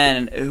real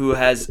man who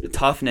has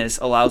toughness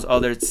allows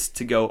others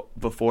to go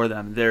before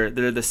them. They're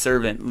the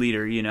servant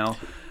leader, you know.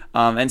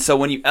 And so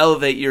when you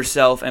elevate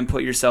yourself and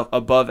put yourself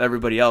above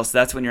everybody else,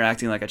 that's when you're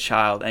acting like a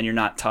child and you're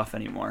not tough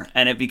anymore.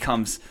 And it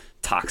becomes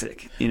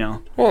toxic, you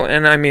know? Well,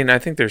 and I mean, I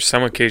think there's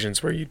some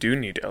occasions where you do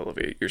need to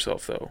elevate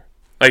yourself, though.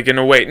 Like in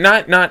a way,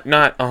 not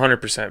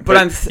 100%.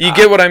 But you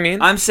get what I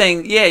mean? I'm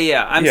saying, yeah.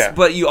 Yeah.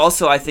 But you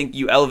also, I think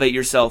you elevate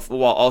yourself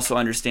while also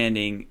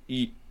understanding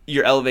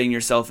you're elevating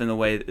yourself in the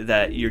way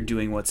that you're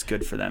doing what's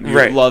good for them. You're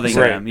Right, loving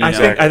right. them, you I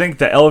know? think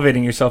the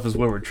elevating yourself is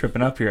where we're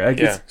tripping up here. Like,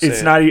 Yeah, it's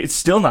say not. It's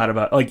still not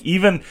about, like,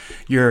 even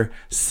your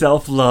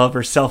self-love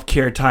or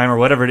self-care time or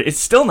whatever. It's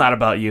still not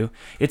about you.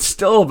 It's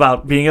still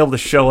about being able to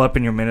show up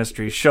in your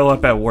ministry, show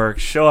up at work,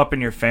 show up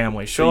in your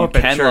family, show So up you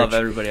at can church. love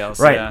everybody else.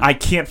 Right. Yeah. I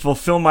can't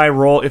fulfill my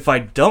role if I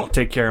don't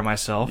take care of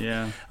myself.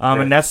 Yeah.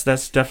 And that's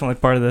definitely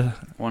part of the.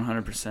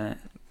 100%.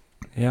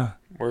 Yeah.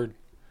 Word.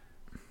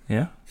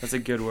 Yeah. That's a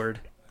good word.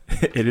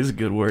 It is a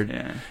good word.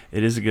 Yeah.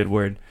 It is a good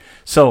word.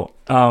 So,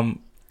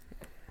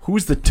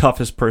 who's the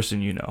toughest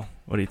person you know?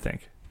 What do you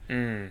think?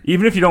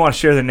 Even if you don't want to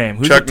share their name,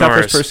 who's Chuck the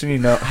toughest Norris. person you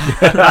know?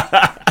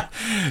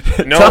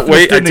 No, Toughness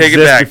wait, I didn't take it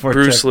exist back. before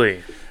Bruce Chuck. Lee.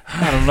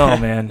 I don't know,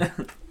 man.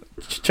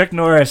 Chuck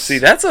Norris. See,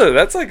 that's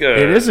like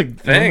a it is a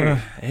thing.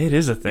 It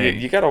is a You,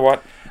 thing. you gotta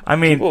watch. I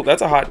mean, Well,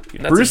 that's a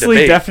Bruce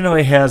Lee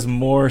definitely has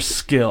more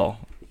skill,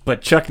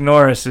 but Chuck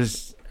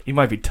Norris he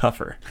might be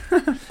tougher.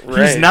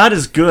 He's not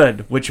as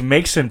good, which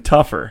makes him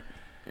tougher.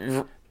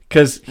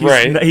 Because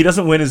Right. he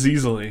doesn't win as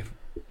easily.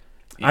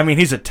 I mean,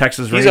 he's a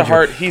Texas He's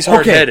Ranger. He's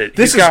hard-headed.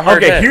 This He's got is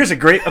hard okay. head. Here's a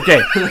great.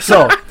 Okay,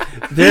 so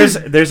there's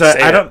a. Say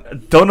I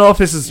it. don't know if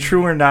this is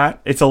true or not.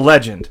 It's a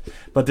legend,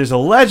 but there's a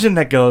legend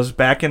that goes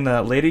back in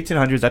the late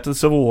 1800s after the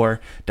Civil War,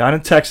 down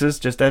in Texas,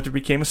 just after it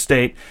became a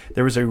state.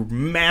 There was a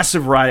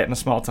massive riot in a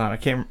small town.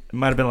 It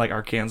might have been like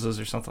Arkansas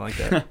or something like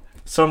that.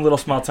 Some little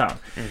small town,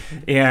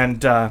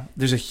 and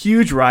there's a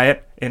huge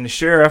riot, and the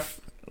sheriff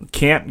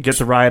can't get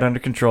the riot under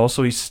control,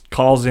 so he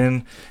calls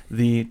in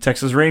the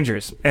Texas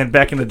Rangers. And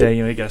back in the day,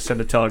 you got to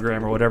send a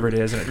telegram or whatever it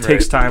is, and it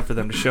takes time for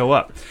them to show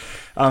up.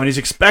 And he's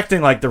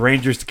expecting like the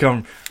Rangers to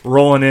come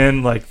rolling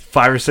in, like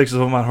 5 or 6 of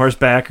them on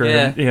horseback, or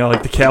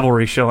like the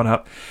cavalry showing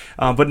up.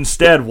 But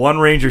instead, one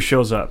Ranger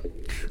shows up.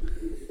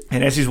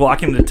 And as he's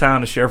walking into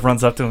town, the sheriff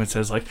runs up to him and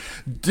says, like,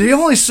 "They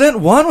only sent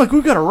one? Like,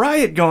 we've got a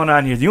riot going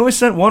on here. You only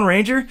sent one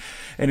Ranger?"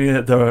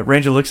 And the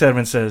Ranger looks at him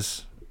and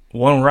says,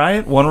 "One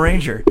riot, one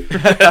Ranger."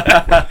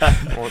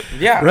 Well,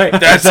 yeah, right.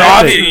 That's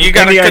exactly. obvious. You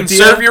got to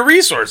conserve your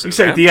resources.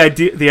 Exactly.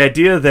 The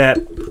idea that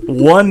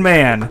one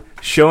man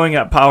showing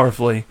up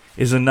powerfully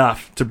is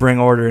enough to bring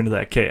order into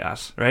that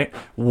chaos, right?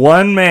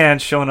 One man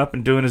showing up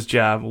and doing his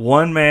job,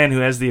 one man who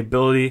has the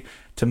ability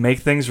to make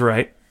things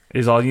right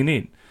is all you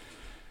need.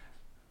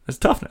 That's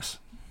toughness.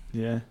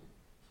 Yeah.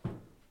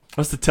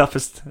 What's the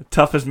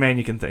toughest man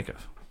you can think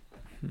of?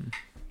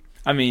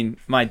 I mean,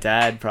 my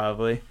dad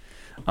probably.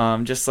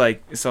 Just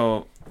like,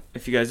 so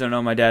if you guys don't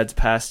know, my dad's a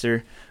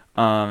pastor,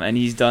 and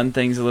he's done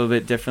things a little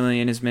bit differently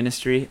in his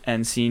ministry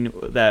and seen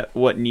that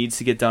what needs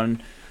to get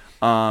done,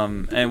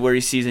 and where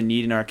he sees a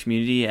need in our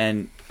community.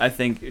 And I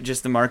think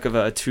just the mark of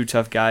a true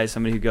tough guy is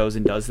somebody who goes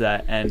and does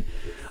that. And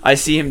I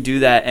see him do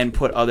that and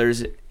put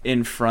others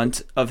in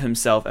front of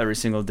himself every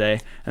single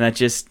day. And that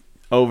just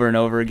over and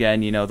over again,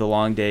 the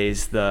long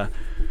days, the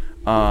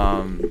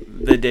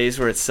days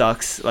where it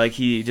sucks, like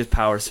he just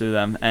powers through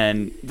them,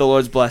 and the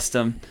Lord's blessed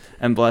him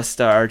and blessed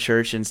our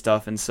church and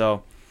stuff. And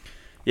so,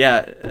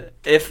 yeah,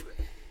 if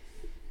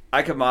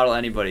I could model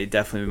anybody, it'd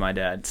definitely be my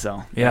dad.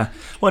 So yeah.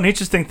 Well, an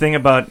interesting thing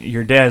about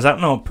your dad is I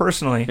don't know him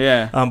personally,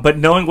 but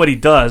knowing what he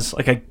does,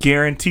 like I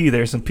guarantee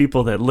there's some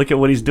people that look at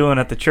what he's doing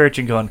at the church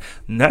and going,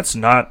 "That's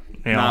not."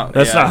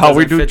 That's not how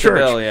we do church.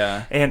 Bill,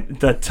 yeah. And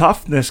the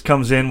toughness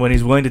comes in when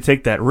he's willing to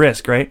take that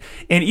risk, right?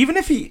 And even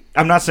if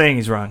I'm not saying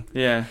he's wrong.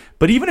 Yeah.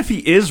 But even if he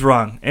is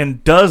wrong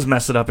and does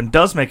mess it up and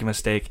does make a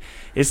mistake,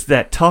 it's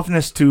that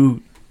toughness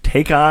to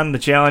take on the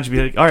challenge and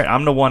be like, all right,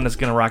 I'm the one that's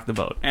going to rock the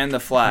boat. And the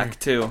flack,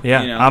 too.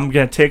 Yeah, I'm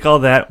going to take all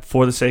that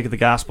for the sake of the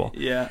gospel.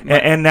 Yeah.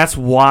 And that's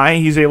why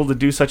he's able to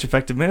do such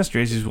effective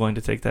ministry, is he's willing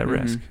to take that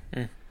risk.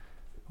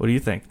 What do you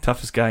think?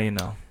 Toughest guy you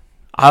know?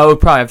 I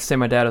would probably have to say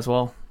my dad as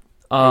well.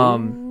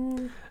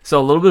 So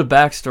a little bit of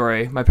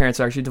backstory. My parents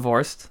are actually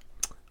divorced.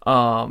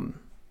 And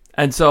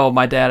so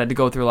my dad had to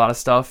go through a lot of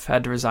stuff,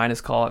 had to resign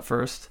his call at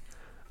first.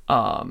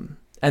 And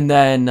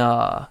then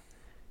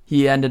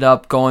he ended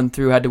up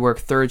had to work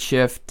third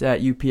shift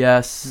at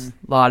UPS,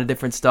 a lot of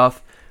different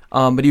stuff.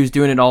 But he was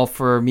doing it all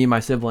for me and my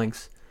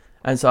siblings.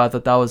 And so I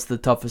thought that was the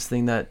toughest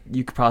thing that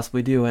you could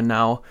possibly do. And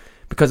now,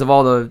 because of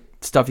all the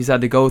stuff he's had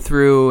to go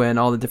through and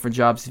all the different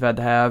jobs he's had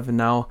to have, and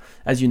now,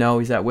 as you know,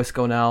 he's at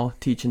Wisco now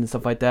teaching and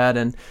stuff like that.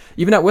 And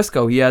even at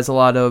Wisco, he has a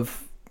lot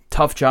of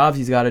tough jobs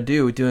he's got to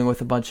do, dealing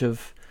with a bunch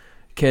of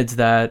kids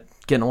that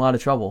get in a lot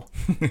of trouble.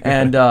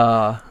 And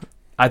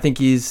I think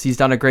he's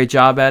done a great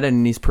job at it,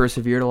 and he's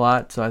persevered a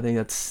lot. So I think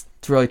it's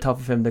really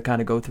tough of him to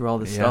kind of go through all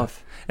this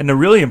stuff. And the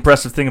really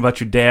impressive thing about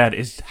your dad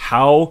is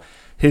how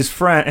his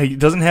friend, he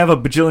doesn't have a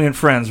bajillion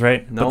friends,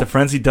 right? Nope. But the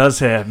friends he does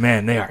have,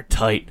 man, they are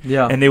tight.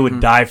 Yeah. And they would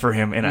die for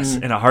him in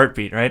a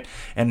heartbeat, right?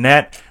 And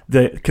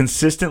the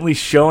consistently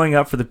showing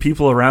up for the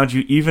people around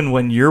you, even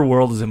when your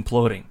world is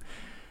imploding.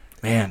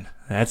 Man,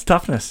 that's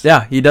toughness.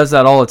 Yeah, he does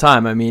that all the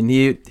time. I mean,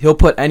 he'll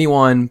put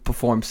anyone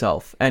before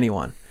himself.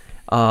 Anyone.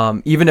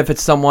 Even if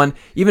it's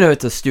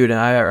a student.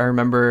 I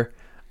remember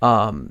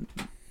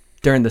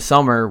during the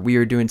summer, we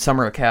were doing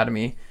summer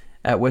academy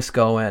at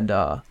Wisco,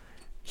 and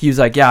he was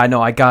like, "Yeah, I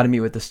know. I got to meet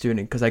with the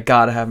student because I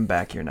got to have him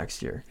back here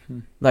next year."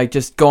 Like,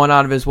 just going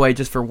out of his way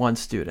just for one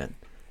student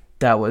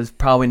that was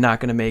probably not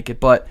going to make it,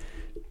 but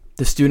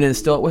the student is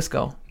still at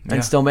Wisco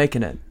and still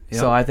making it. Yep.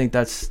 So I think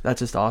that's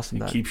just awesome.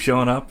 You keep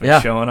showing up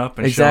and showing up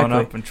and showing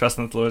up and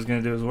trusting that the Lord's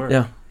going to do His work.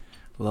 Yeah,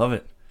 love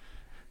it.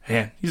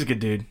 Man, he's a good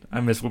dude.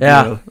 I miss. I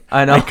know.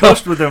 I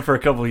coached with him for a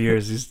couple of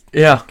years. He's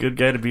a good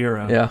guy to be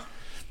around. Yeah.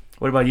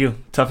 What about you?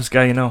 Toughest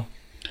guy you know?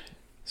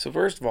 So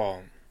first of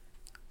all,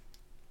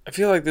 I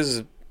feel like this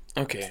is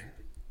okay.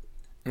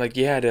 Like,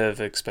 you had to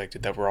have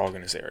expected that we're all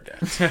going to say our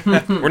dads.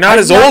 We're not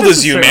as old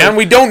as you, man.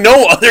 We don't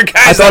know other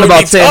guys.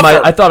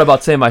 I thought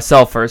about saying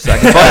myself for a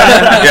second. But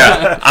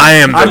yeah, I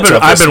am.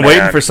 I've been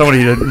waiting for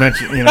somebody to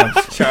mention,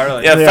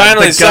 Charlie. Yeah,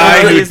 finally, the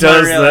guy who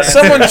does that.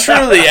 Someone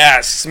truly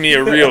asks me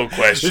a real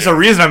question. There's a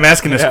reason I'm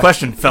asking this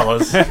question,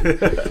 fellas.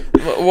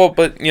 Well,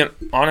 but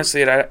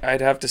honestly, I'd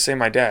have to say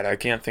my dad. I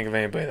can't think of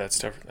anybody that's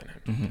tougher than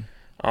him.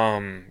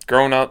 Mm-hmm.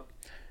 Growing up.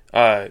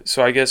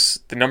 So I guess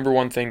the number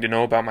one thing to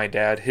know about my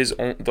dad,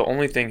 the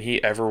only thing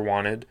he ever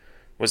wanted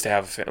was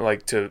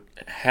to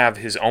have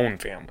his own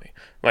family,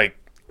 like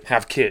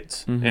have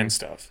kids and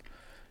stuff,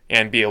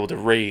 and be able to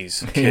raise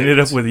kids. He ended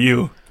up with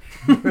you.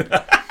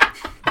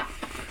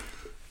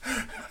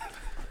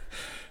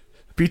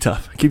 Be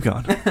tough. Keep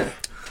going.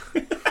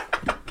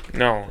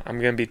 No, I'm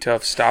gonna be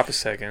tough. Stop a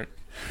second.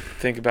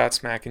 Think about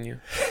smacking you,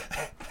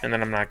 and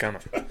then I'm not gonna.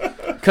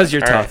 Because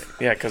you're tough.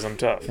 Right. Yeah, because I'm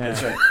tough. Yeah.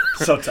 That's right.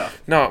 So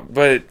tough. No,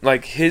 but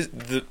like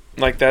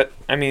that.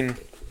 I mean,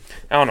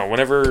 I don't know.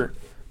 Whenever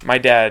my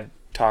dad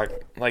talked,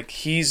 like,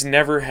 he's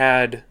never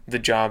had the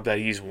job that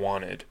he's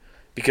wanted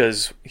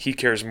because he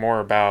cares more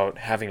about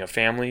having a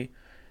family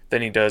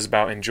than he does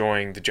about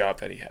enjoying the job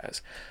that he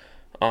has.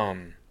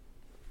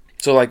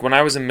 So, like, when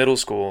I was in middle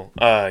school,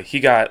 he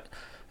got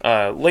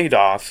laid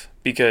off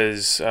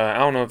because I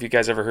don't know if you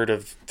guys ever heard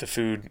of the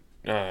food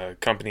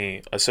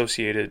company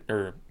Associated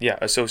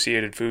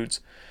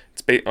Foods.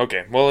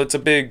 It's a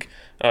big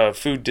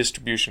food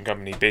distribution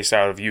company based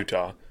out of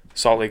Utah,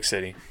 Salt Lake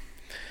City,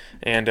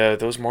 and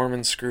those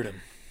Mormons screwed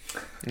him.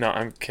 No,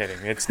 I'm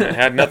kidding. It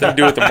had nothing to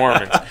do with the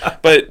Mormons,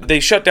 but they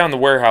shut down the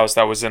warehouse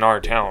that was in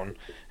our town,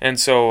 and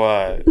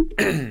so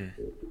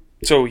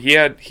so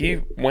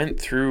he went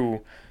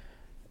through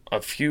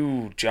a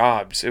few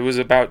jobs. It was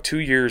about 2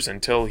 years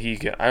until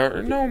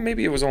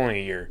maybe it was only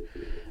a year.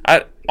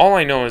 All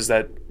I know is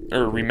that,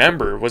 or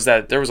remember, was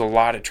that there was a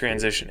lot of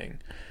transitioning.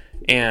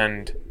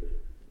 And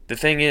the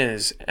thing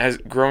is, as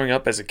growing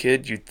up as a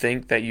kid, you'd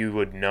think that you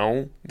would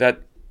know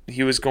that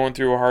he was going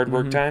through a hard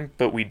work time,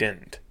 but we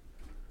didn't.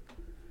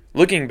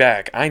 Looking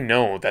back, I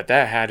know that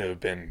had to have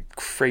been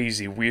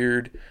crazy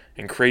weird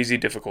and crazy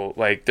difficult.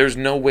 Like, there's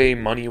no way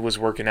money was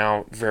working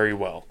out very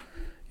well.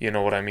 You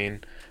know what I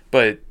mean?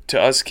 But to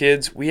us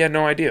kids, we had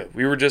no idea.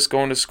 We were just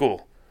going to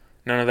school.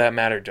 None of that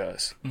mattered to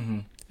us.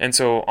 Mm-hmm. And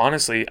so,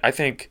 honestly,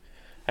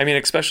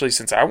 especially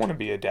since I want to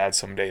be a dad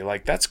someday,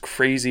 like, that's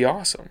crazy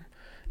awesome.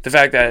 The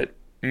fact that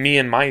me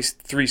and my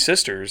 3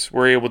 sisters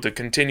were able to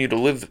continue to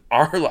live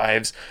our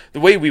lives the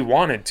way we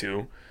wanted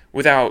to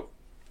without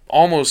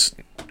almost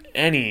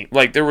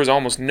there was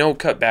almost no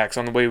cutbacks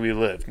on the way we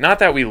lived. Not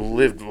that we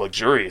lived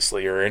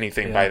luxuriously or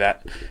anything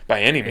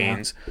by any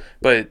means,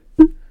 but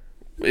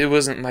it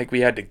wasn't like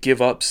we had to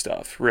give up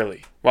stuff,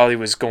 really, while he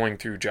was going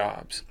through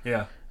jobs.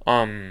 Yeah.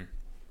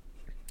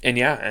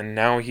 And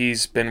now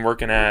he's been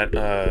working at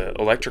an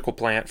electrical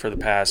plant for the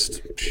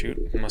past,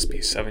 it must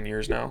be 7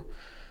 years now.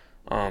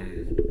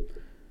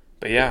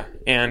 But yeah,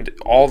 and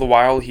all the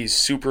while he's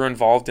super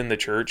involved in the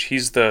church.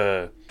 He's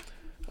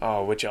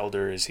which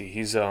elder is he?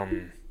 He's,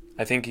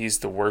 I think he's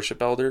the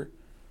worship elder.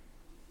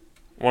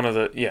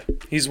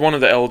 He's one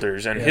of the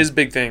elders, and his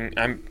big thing,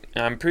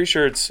 I'm pretty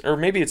sure or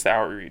maybe it's the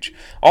outreach.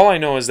 All I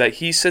know is that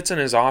he sits in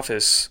his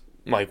office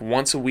like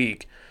once a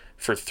week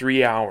for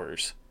 3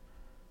 hours,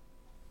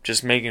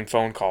 just making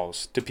phone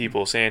calls to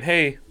people saying,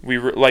 hey,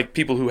 like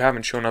people who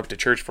haven't shown up to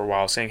church for a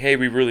while, saying, hey,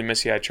 we really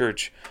miss you at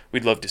church.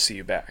 We'd love to see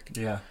you back.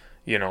 Yeah.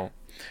 You know?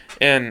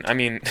 And, I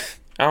mean,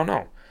 I don't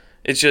know.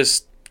 It's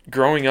just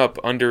growing up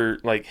under,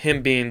 like,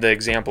 him being the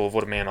example of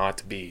what a man ought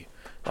to be.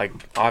 Like,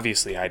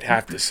 obviously, I'd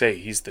have to say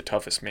he's the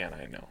toughest man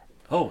I know.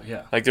 Oh,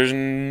 yeah. Like, there's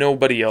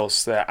nobody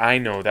else that I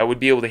know that would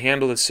be able to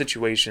handle the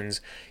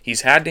situations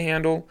he's had to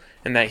handle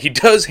and that he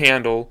does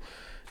handle,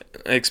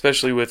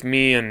 especially with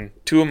me and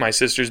 2 of my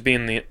sisters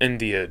being in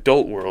the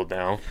adult world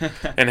now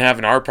and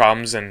having our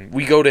problems. And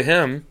we go to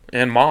him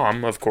and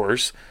Mom, of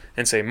course,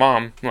 and say,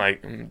 Mom,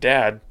 like,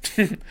 Dad,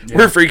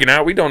 we're freaking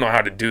out. We don't know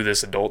how to do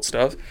this adult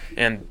stuff.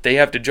 And they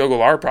have to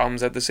juggle our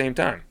problems at the same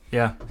time.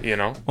 Yeah. You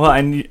know? Well,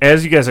 and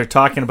as you guys are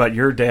talking about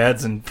your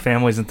dads and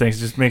families and things, it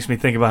just makes me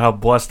think about how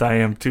blessed I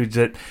am, too.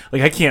 That,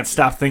 like, I can't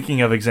stop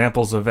thinking of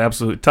examples of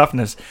absolute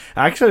toughness.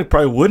 I actually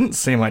probably wouldn't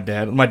say my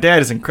dad. My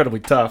dad is incredibly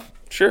tough.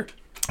 Sure.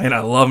 And I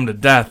love him to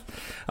death.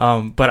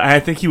 But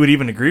I think he would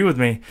even agree with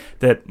me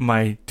that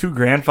my 2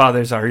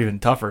 grandfathers are even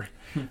tougher.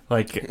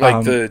 Like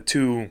the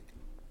 2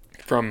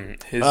 from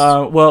his...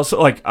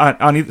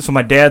 so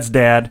my dad's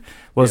dad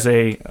was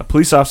a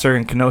police officer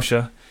in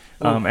Kenosha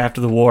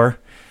after the war.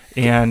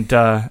 And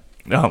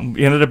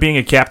he ended up being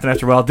a captain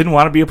after a while. Didn't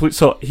want to be a police,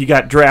 so he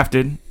got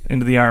drafted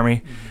into the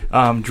Army.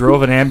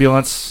 Drove an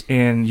ambulance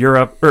in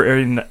Europe or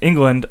in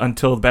England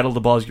until the Battle of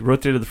the Bulge. He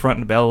rotated to the front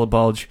in the Battle of the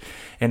Bulge,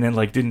 and then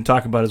like didn't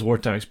talk about his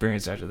wartime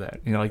experience after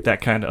that. You know, like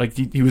that kind of like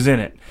he was in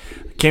it.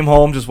 Came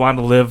home, just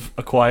wanted to live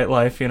a quiet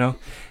life. You know,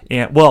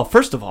 and well,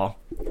 first of all,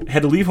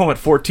 had to leave home at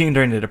 14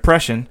 during the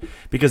Depression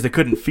because they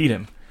couldn't feed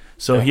him.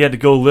 So he had to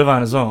go live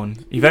on his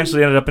own.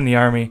 Eventually ended up in the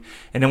Army,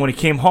 and then when he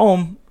came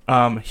home.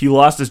 He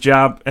lost his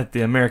job at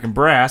the American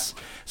Brass,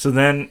 so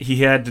then he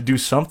had to do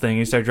something.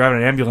 He started driving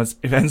an ambulance.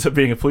 It ends up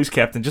being a police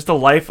captain. Just a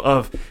life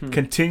of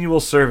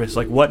continual service.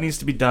 Like, what needs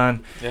to be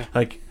done? Yeah.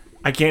 Like,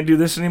 I can't do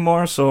this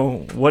anymore,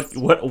 so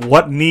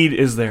what need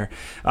is there?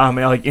 And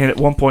at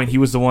one point, he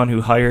was the one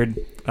who hired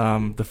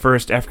the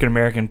first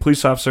African-American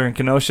police officer in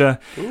Kenosha.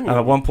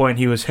 At one point,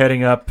 he was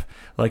heading up,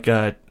 like,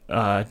 a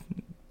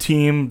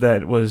team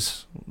that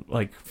was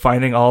like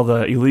finding all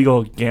the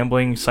illegal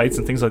gambling sites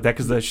and things like that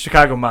because the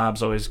Chicago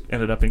mobs always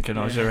ended up in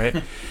Kenosha,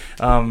 right?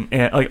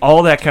 And like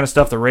all that kind of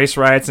stuff. The race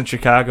riots in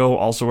Chicago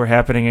also were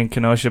happening in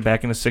Kenosha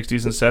back in the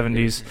 60s and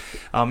 70s,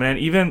 and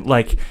even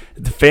like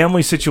the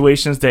family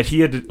situations that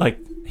he had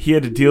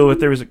to deal with.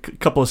 There was a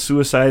couple of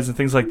suicides and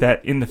things like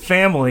that in the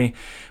family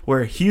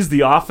where he's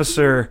the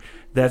officer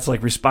that's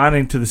like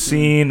responding to the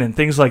scene and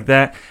things like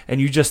that, and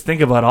you just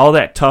think about all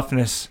that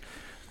toughness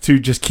to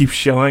just keep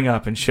showing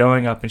up and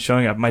showing up and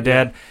showing up. My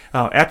dad,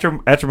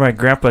 after my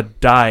grandpa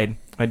died,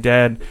 my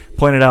dad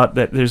pointed out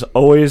that there's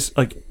always,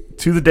 like,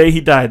 to the day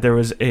he died, there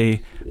was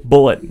a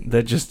bullet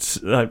that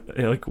just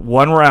like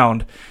one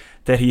round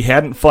that he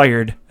hadn't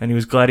fired, and he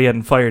was glad he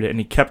hadn't fired it, and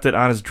he kept it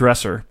on his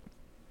dresser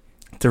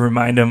to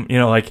remind him,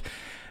 like,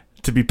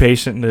 to be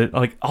patient and to,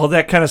 like, all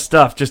that kind of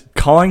stuff. Just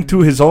calling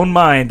to his own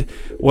mind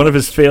one of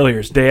his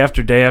failures day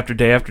after day after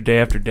day after day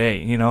after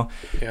day.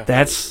 Yeah.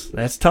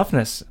 That's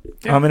toughness.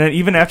 Yeah. And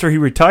even after he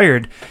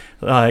retired,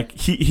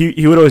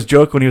 he would always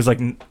joke when he was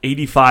like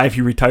 85,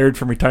 he retired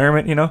from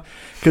retirement,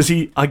 because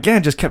he,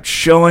 again, just kept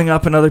showing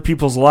up in other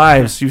people's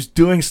lives. He was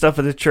doing stuff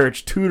at the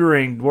church,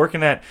 tutoring,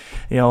 working at,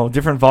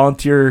 different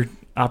volunteer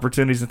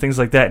opportunities and things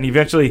like that. And he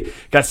eventually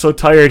got so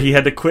tired he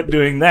had to quit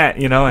doing that,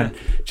 and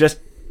just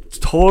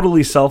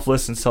totally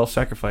selfless and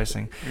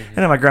self-sacrificing. And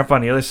then my grandpa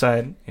on the other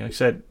side, he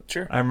said,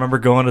 Sure. I remember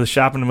going to the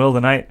shop in the middle of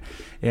the night,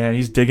 and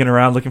he's digging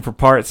around looking for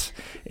parts.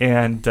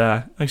 And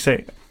like I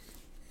say,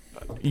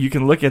 you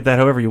can look at that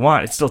however you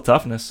want. It's still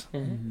toughness,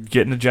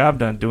 getting the job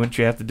done, doing what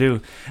you have to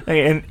do,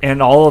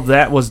 and all of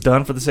that was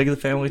done for the sake of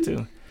the family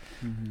too.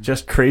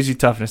 Just crazy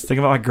toughness. Think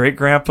about my great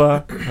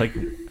grandpa, like,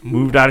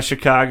 moved out of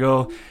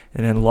Chicago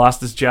and then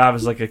lost his job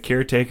as like a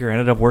caretaker.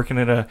 Ended up working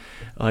at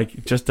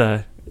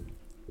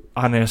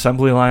on the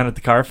assembly line at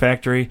the car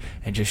factory,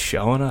 and just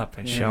showing up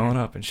and showing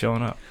up and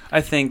showing up. I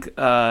think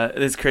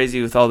it's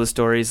crazy with all the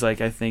stories. Like,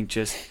 I think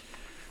just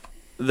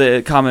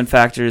the common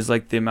factor is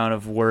like the amount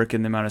of work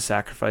and the amount of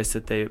sacrifice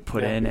that they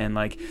put in. And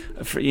like,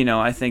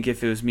 I think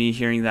if it was me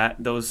hearing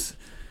those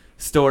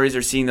stories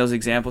or seeing those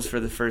examples for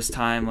the first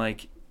time,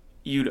 like,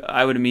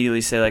 I would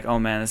immediately say, like, oh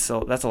man,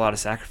 that's a lot of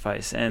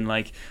sacrifice. And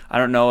like, I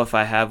don't know if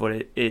I have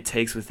what it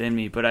takes within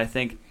me, but I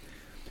think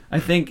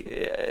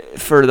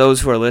for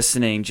those who are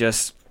listening,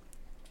 just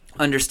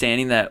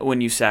understanding that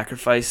when you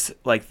sacrifice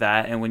like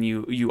that, and when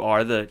you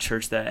are the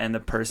church that and the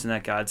person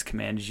that God's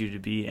commanded you to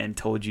be and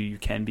told you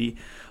can be,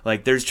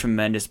 like, there's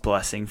tremendous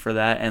blessing for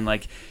that. And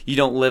like, you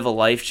don't live a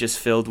life just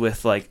filled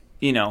with, like,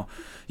 you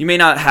may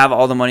not have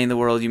all the money in the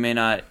world, you may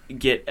not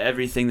get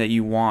everything that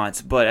you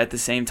want, but at the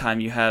same time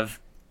you have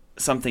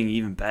something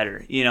even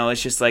better.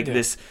 It's just like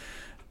this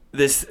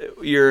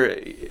you're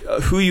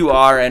who you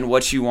are and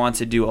what you want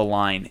to do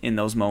align in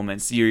those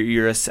moments.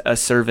 You're a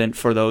servant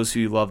for those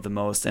who you love the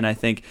most. And I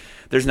think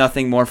there's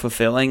nothing more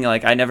fulfilling.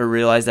 Like, I never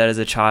realized that as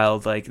a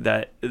child, like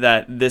that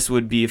this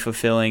would be a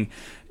fulfilling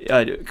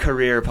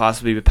career,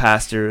 possibly a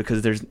pastor,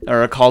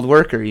 or a called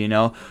worker,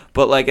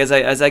 but like, as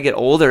I get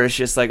older, it's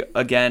just like,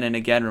 again and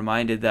again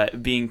reminded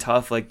that being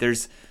tough, like,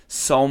 there's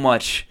so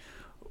much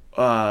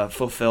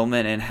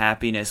fulfillment and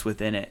happiness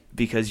within it,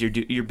 because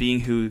you're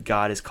being who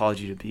God has called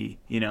you to be,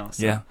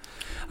 So. Yeah.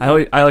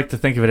 I like to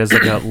think of it as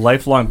like a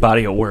lifelong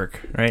body of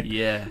work, right?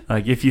 Yeah.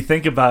 Like, if you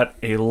think about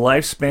a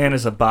lifespan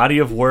as a body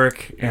of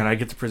work, and I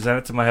get to present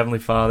it to my Heavenly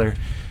Father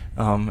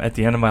at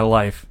the end of my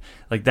life,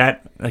 like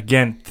that,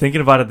 again,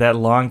 thinking about it that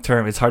long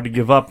term, it's hard to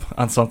give up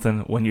on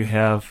something when you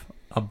have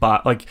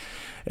like,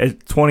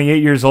 at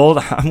 28 years old,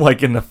 I'm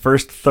like in the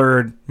first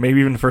third, maybe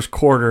even the first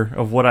quarter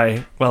of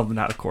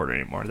not a quarter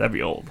anymore. That'd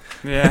be old.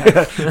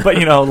 Yeah.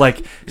 But,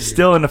 like,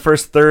 still in the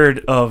first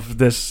third of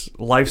this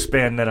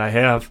lifespan that I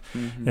have,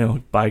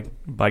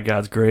 by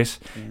God's grace.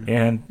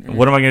 And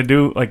what am I going to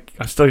do? Like,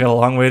 I still got a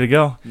long way to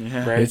go.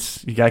 Yeah.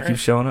 Right. You got to keep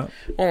showing up.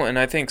 Well, and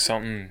I think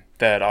something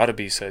that ought to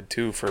be said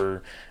too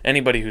for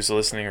anybody who's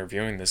listening or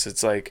viewing this,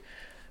 it's like,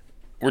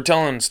 we're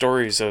telling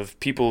stories of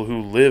people who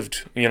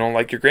lived,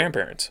 like your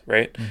grandparents,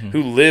 right?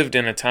 Who lived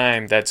in a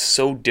time that's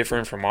so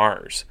different from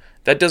ours.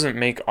 That doesn't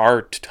make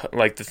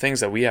like the things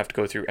that we have to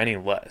go through any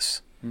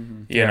less,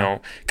 you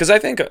know? Because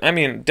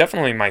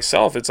definitely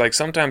myself, it's like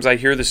sometimes I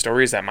hear the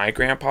stories that my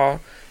grandpa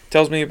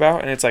tells me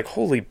about, and it's like,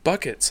 holy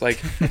buckets,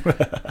 like,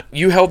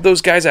 you held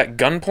those guys at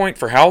gunpoint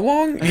for how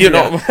long?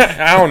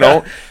 I don't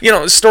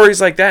know.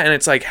 Stories like that, and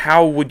it's like,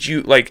 how would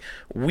you, like,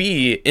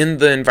 we, in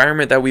the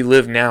environment that we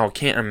live now,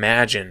 can't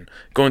imagine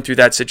going through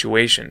that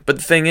situation. But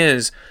the thing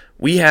is,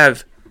 we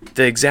have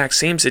the exact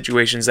same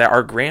situations that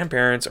our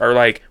grandparents are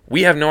like,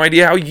 we have no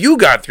idea how you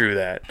got through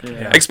that.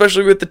 Yeah.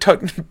 Especially with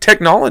the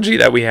technology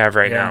that we have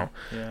right now.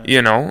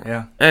 Yeah.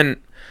 Yeah. And,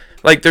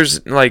 like,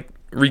 there's, like,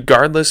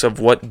 regardless of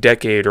what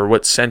decade or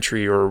what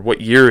century or what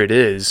year it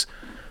is,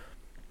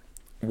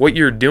 what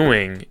you're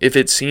doing, if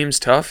it seems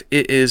tough,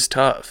 it is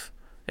tough.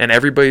 And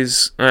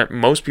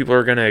most people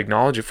are going to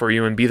acknowledge it for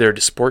you and be there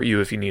to support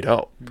you if you need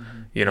help.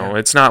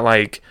 It's not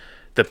like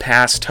the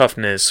past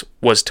toughness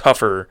was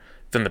tougher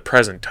than the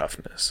present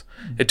toughness.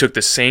 It took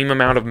the same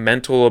amount of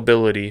mental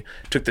ability,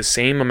 took the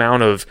same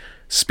amount of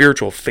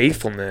spiritual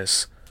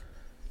faithfulness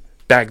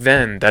back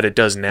then that it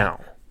does now.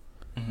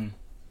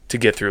 To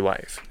get through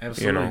life.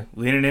 Absolutely.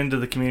 Leaning into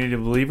the community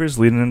of believers,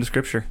 leaning into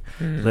Scripture,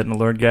 letting the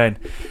Lord guide.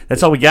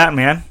 That's all we got,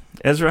 man.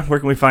 Ezra, where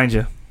can we find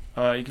you?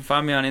 You can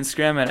find me on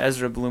Instagram at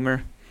Ezra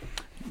Bloomer.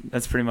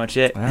 That's pretty much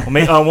it.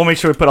 We'll make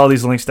sure we put all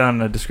these links down in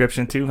the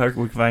description too. How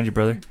can we find you,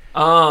 brother?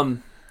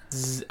 On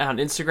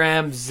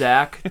Instagram,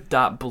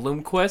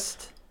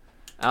 Zach.Bloomquist.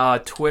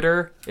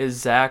 Twitter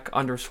is Zach_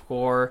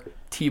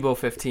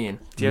 Tebow15.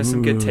 Do you have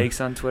some good Ooh. takes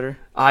on Twitter?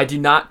 I do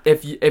not.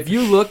 If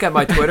you look at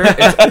my Twitter,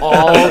 it's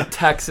all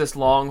Texas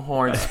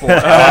Longhorn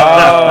sports.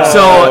 Oh.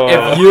 So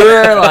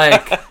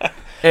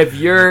if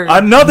you're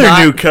Another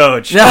not- new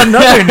coach.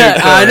 Another new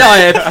coach. I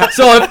know.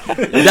 So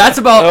that's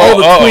about all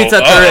the tweets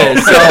that there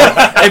is. So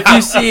if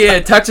you see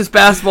Texas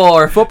basketball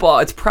or football,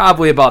 it's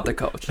probably about the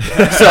coach.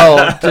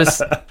 So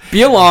just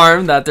be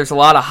alarmed that there's a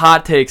lot of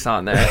hot takes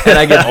on there, and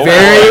I get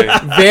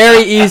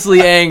very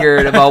easily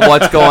angered about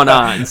what's going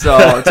on.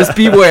 So just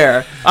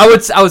beware. I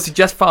would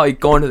suggest probably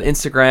going to the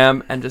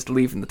Instagram and just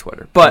leaving the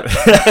Twitter. But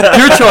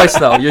your choice,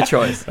 though. Your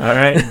choice. All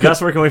right.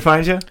 Gus, where can we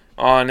find you?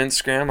 On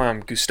Instagram,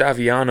 I'm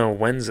Gustaviano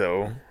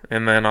Wenzo,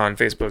 and then on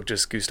Facebook,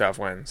 just Gustav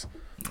Wenz. So,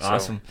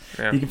 Awesome.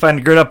 yeah. You can find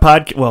the Gird Up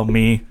Podcast. Well,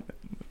 me,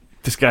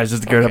 disguised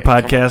as the Gird Up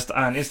Okay, come Podcast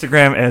on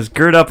Instagram as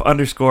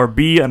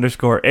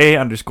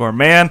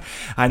GirdUp_B_A_man.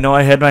 I know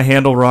I had my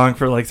handle wrong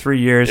for like 3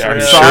 years. Yeah, I'm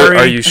are, sorry.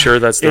 are you sure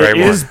that's the It right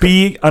is one?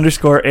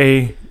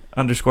 B_A_man.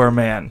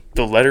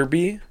 The letter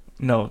B?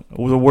 No,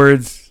 the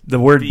word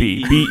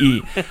B.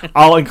 B-E.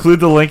 I'll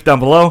include the link down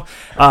below.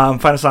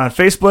 Find us on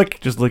Facebook.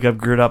 Just look up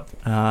Gird Up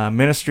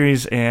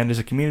Ministries, and there's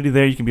a community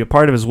there you can be a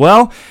part of as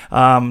well.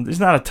 There's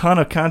not a ton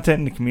of content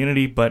in the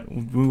community, but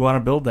we want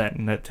to build that,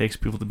 and that takes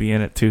people to be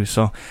in it too.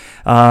 So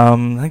I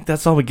think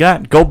that's all we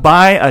got. Go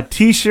buy a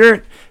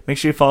T-shirt. Make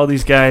sure you follow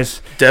these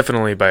guys.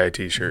 Definitely buy a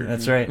T-shirt.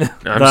 That's right.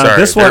 I'm sorry.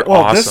 This one, they're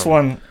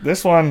awesome.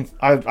 this one,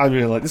 I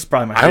really like. This is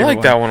probably my I favorite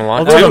like that one a lot.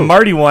 Although too. the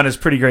Marty one is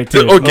pretty great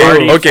too. Okay,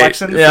 Marty okay.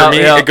 flexing. Yeah. For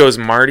me, it goes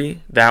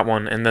Marty, that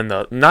one, and then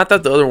not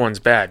that the other one's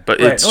bad, but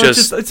Right. it's Well,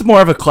 just it's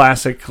more of a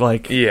classic,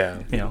 like yeah.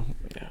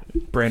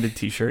 branded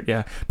T-shirt.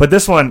 Yeah, but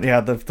this one,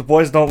 the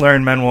boys don't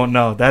learn, men won't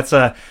know. That's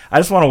I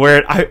just want to wear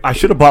it. I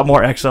should have bought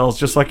more XLs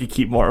just so I could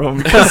keep more of them.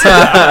 Because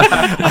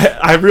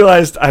I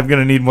realized I'm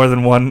gonna need more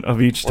than one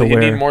of each Well, to you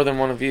wear. need more than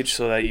one of each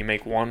so that you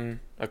make one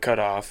a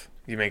cutoff,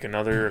 you make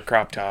another a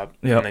crop top,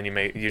 Yep. and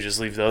then you just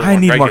leave the other I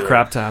one need regular. more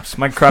crop tops.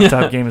 My crop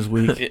top game is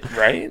weak.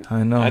 Right?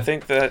 I know. I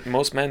think that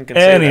most men can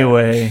say that.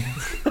 Anyway,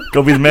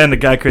 go be the man that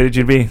God created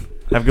you to be.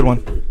 Have a good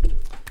one.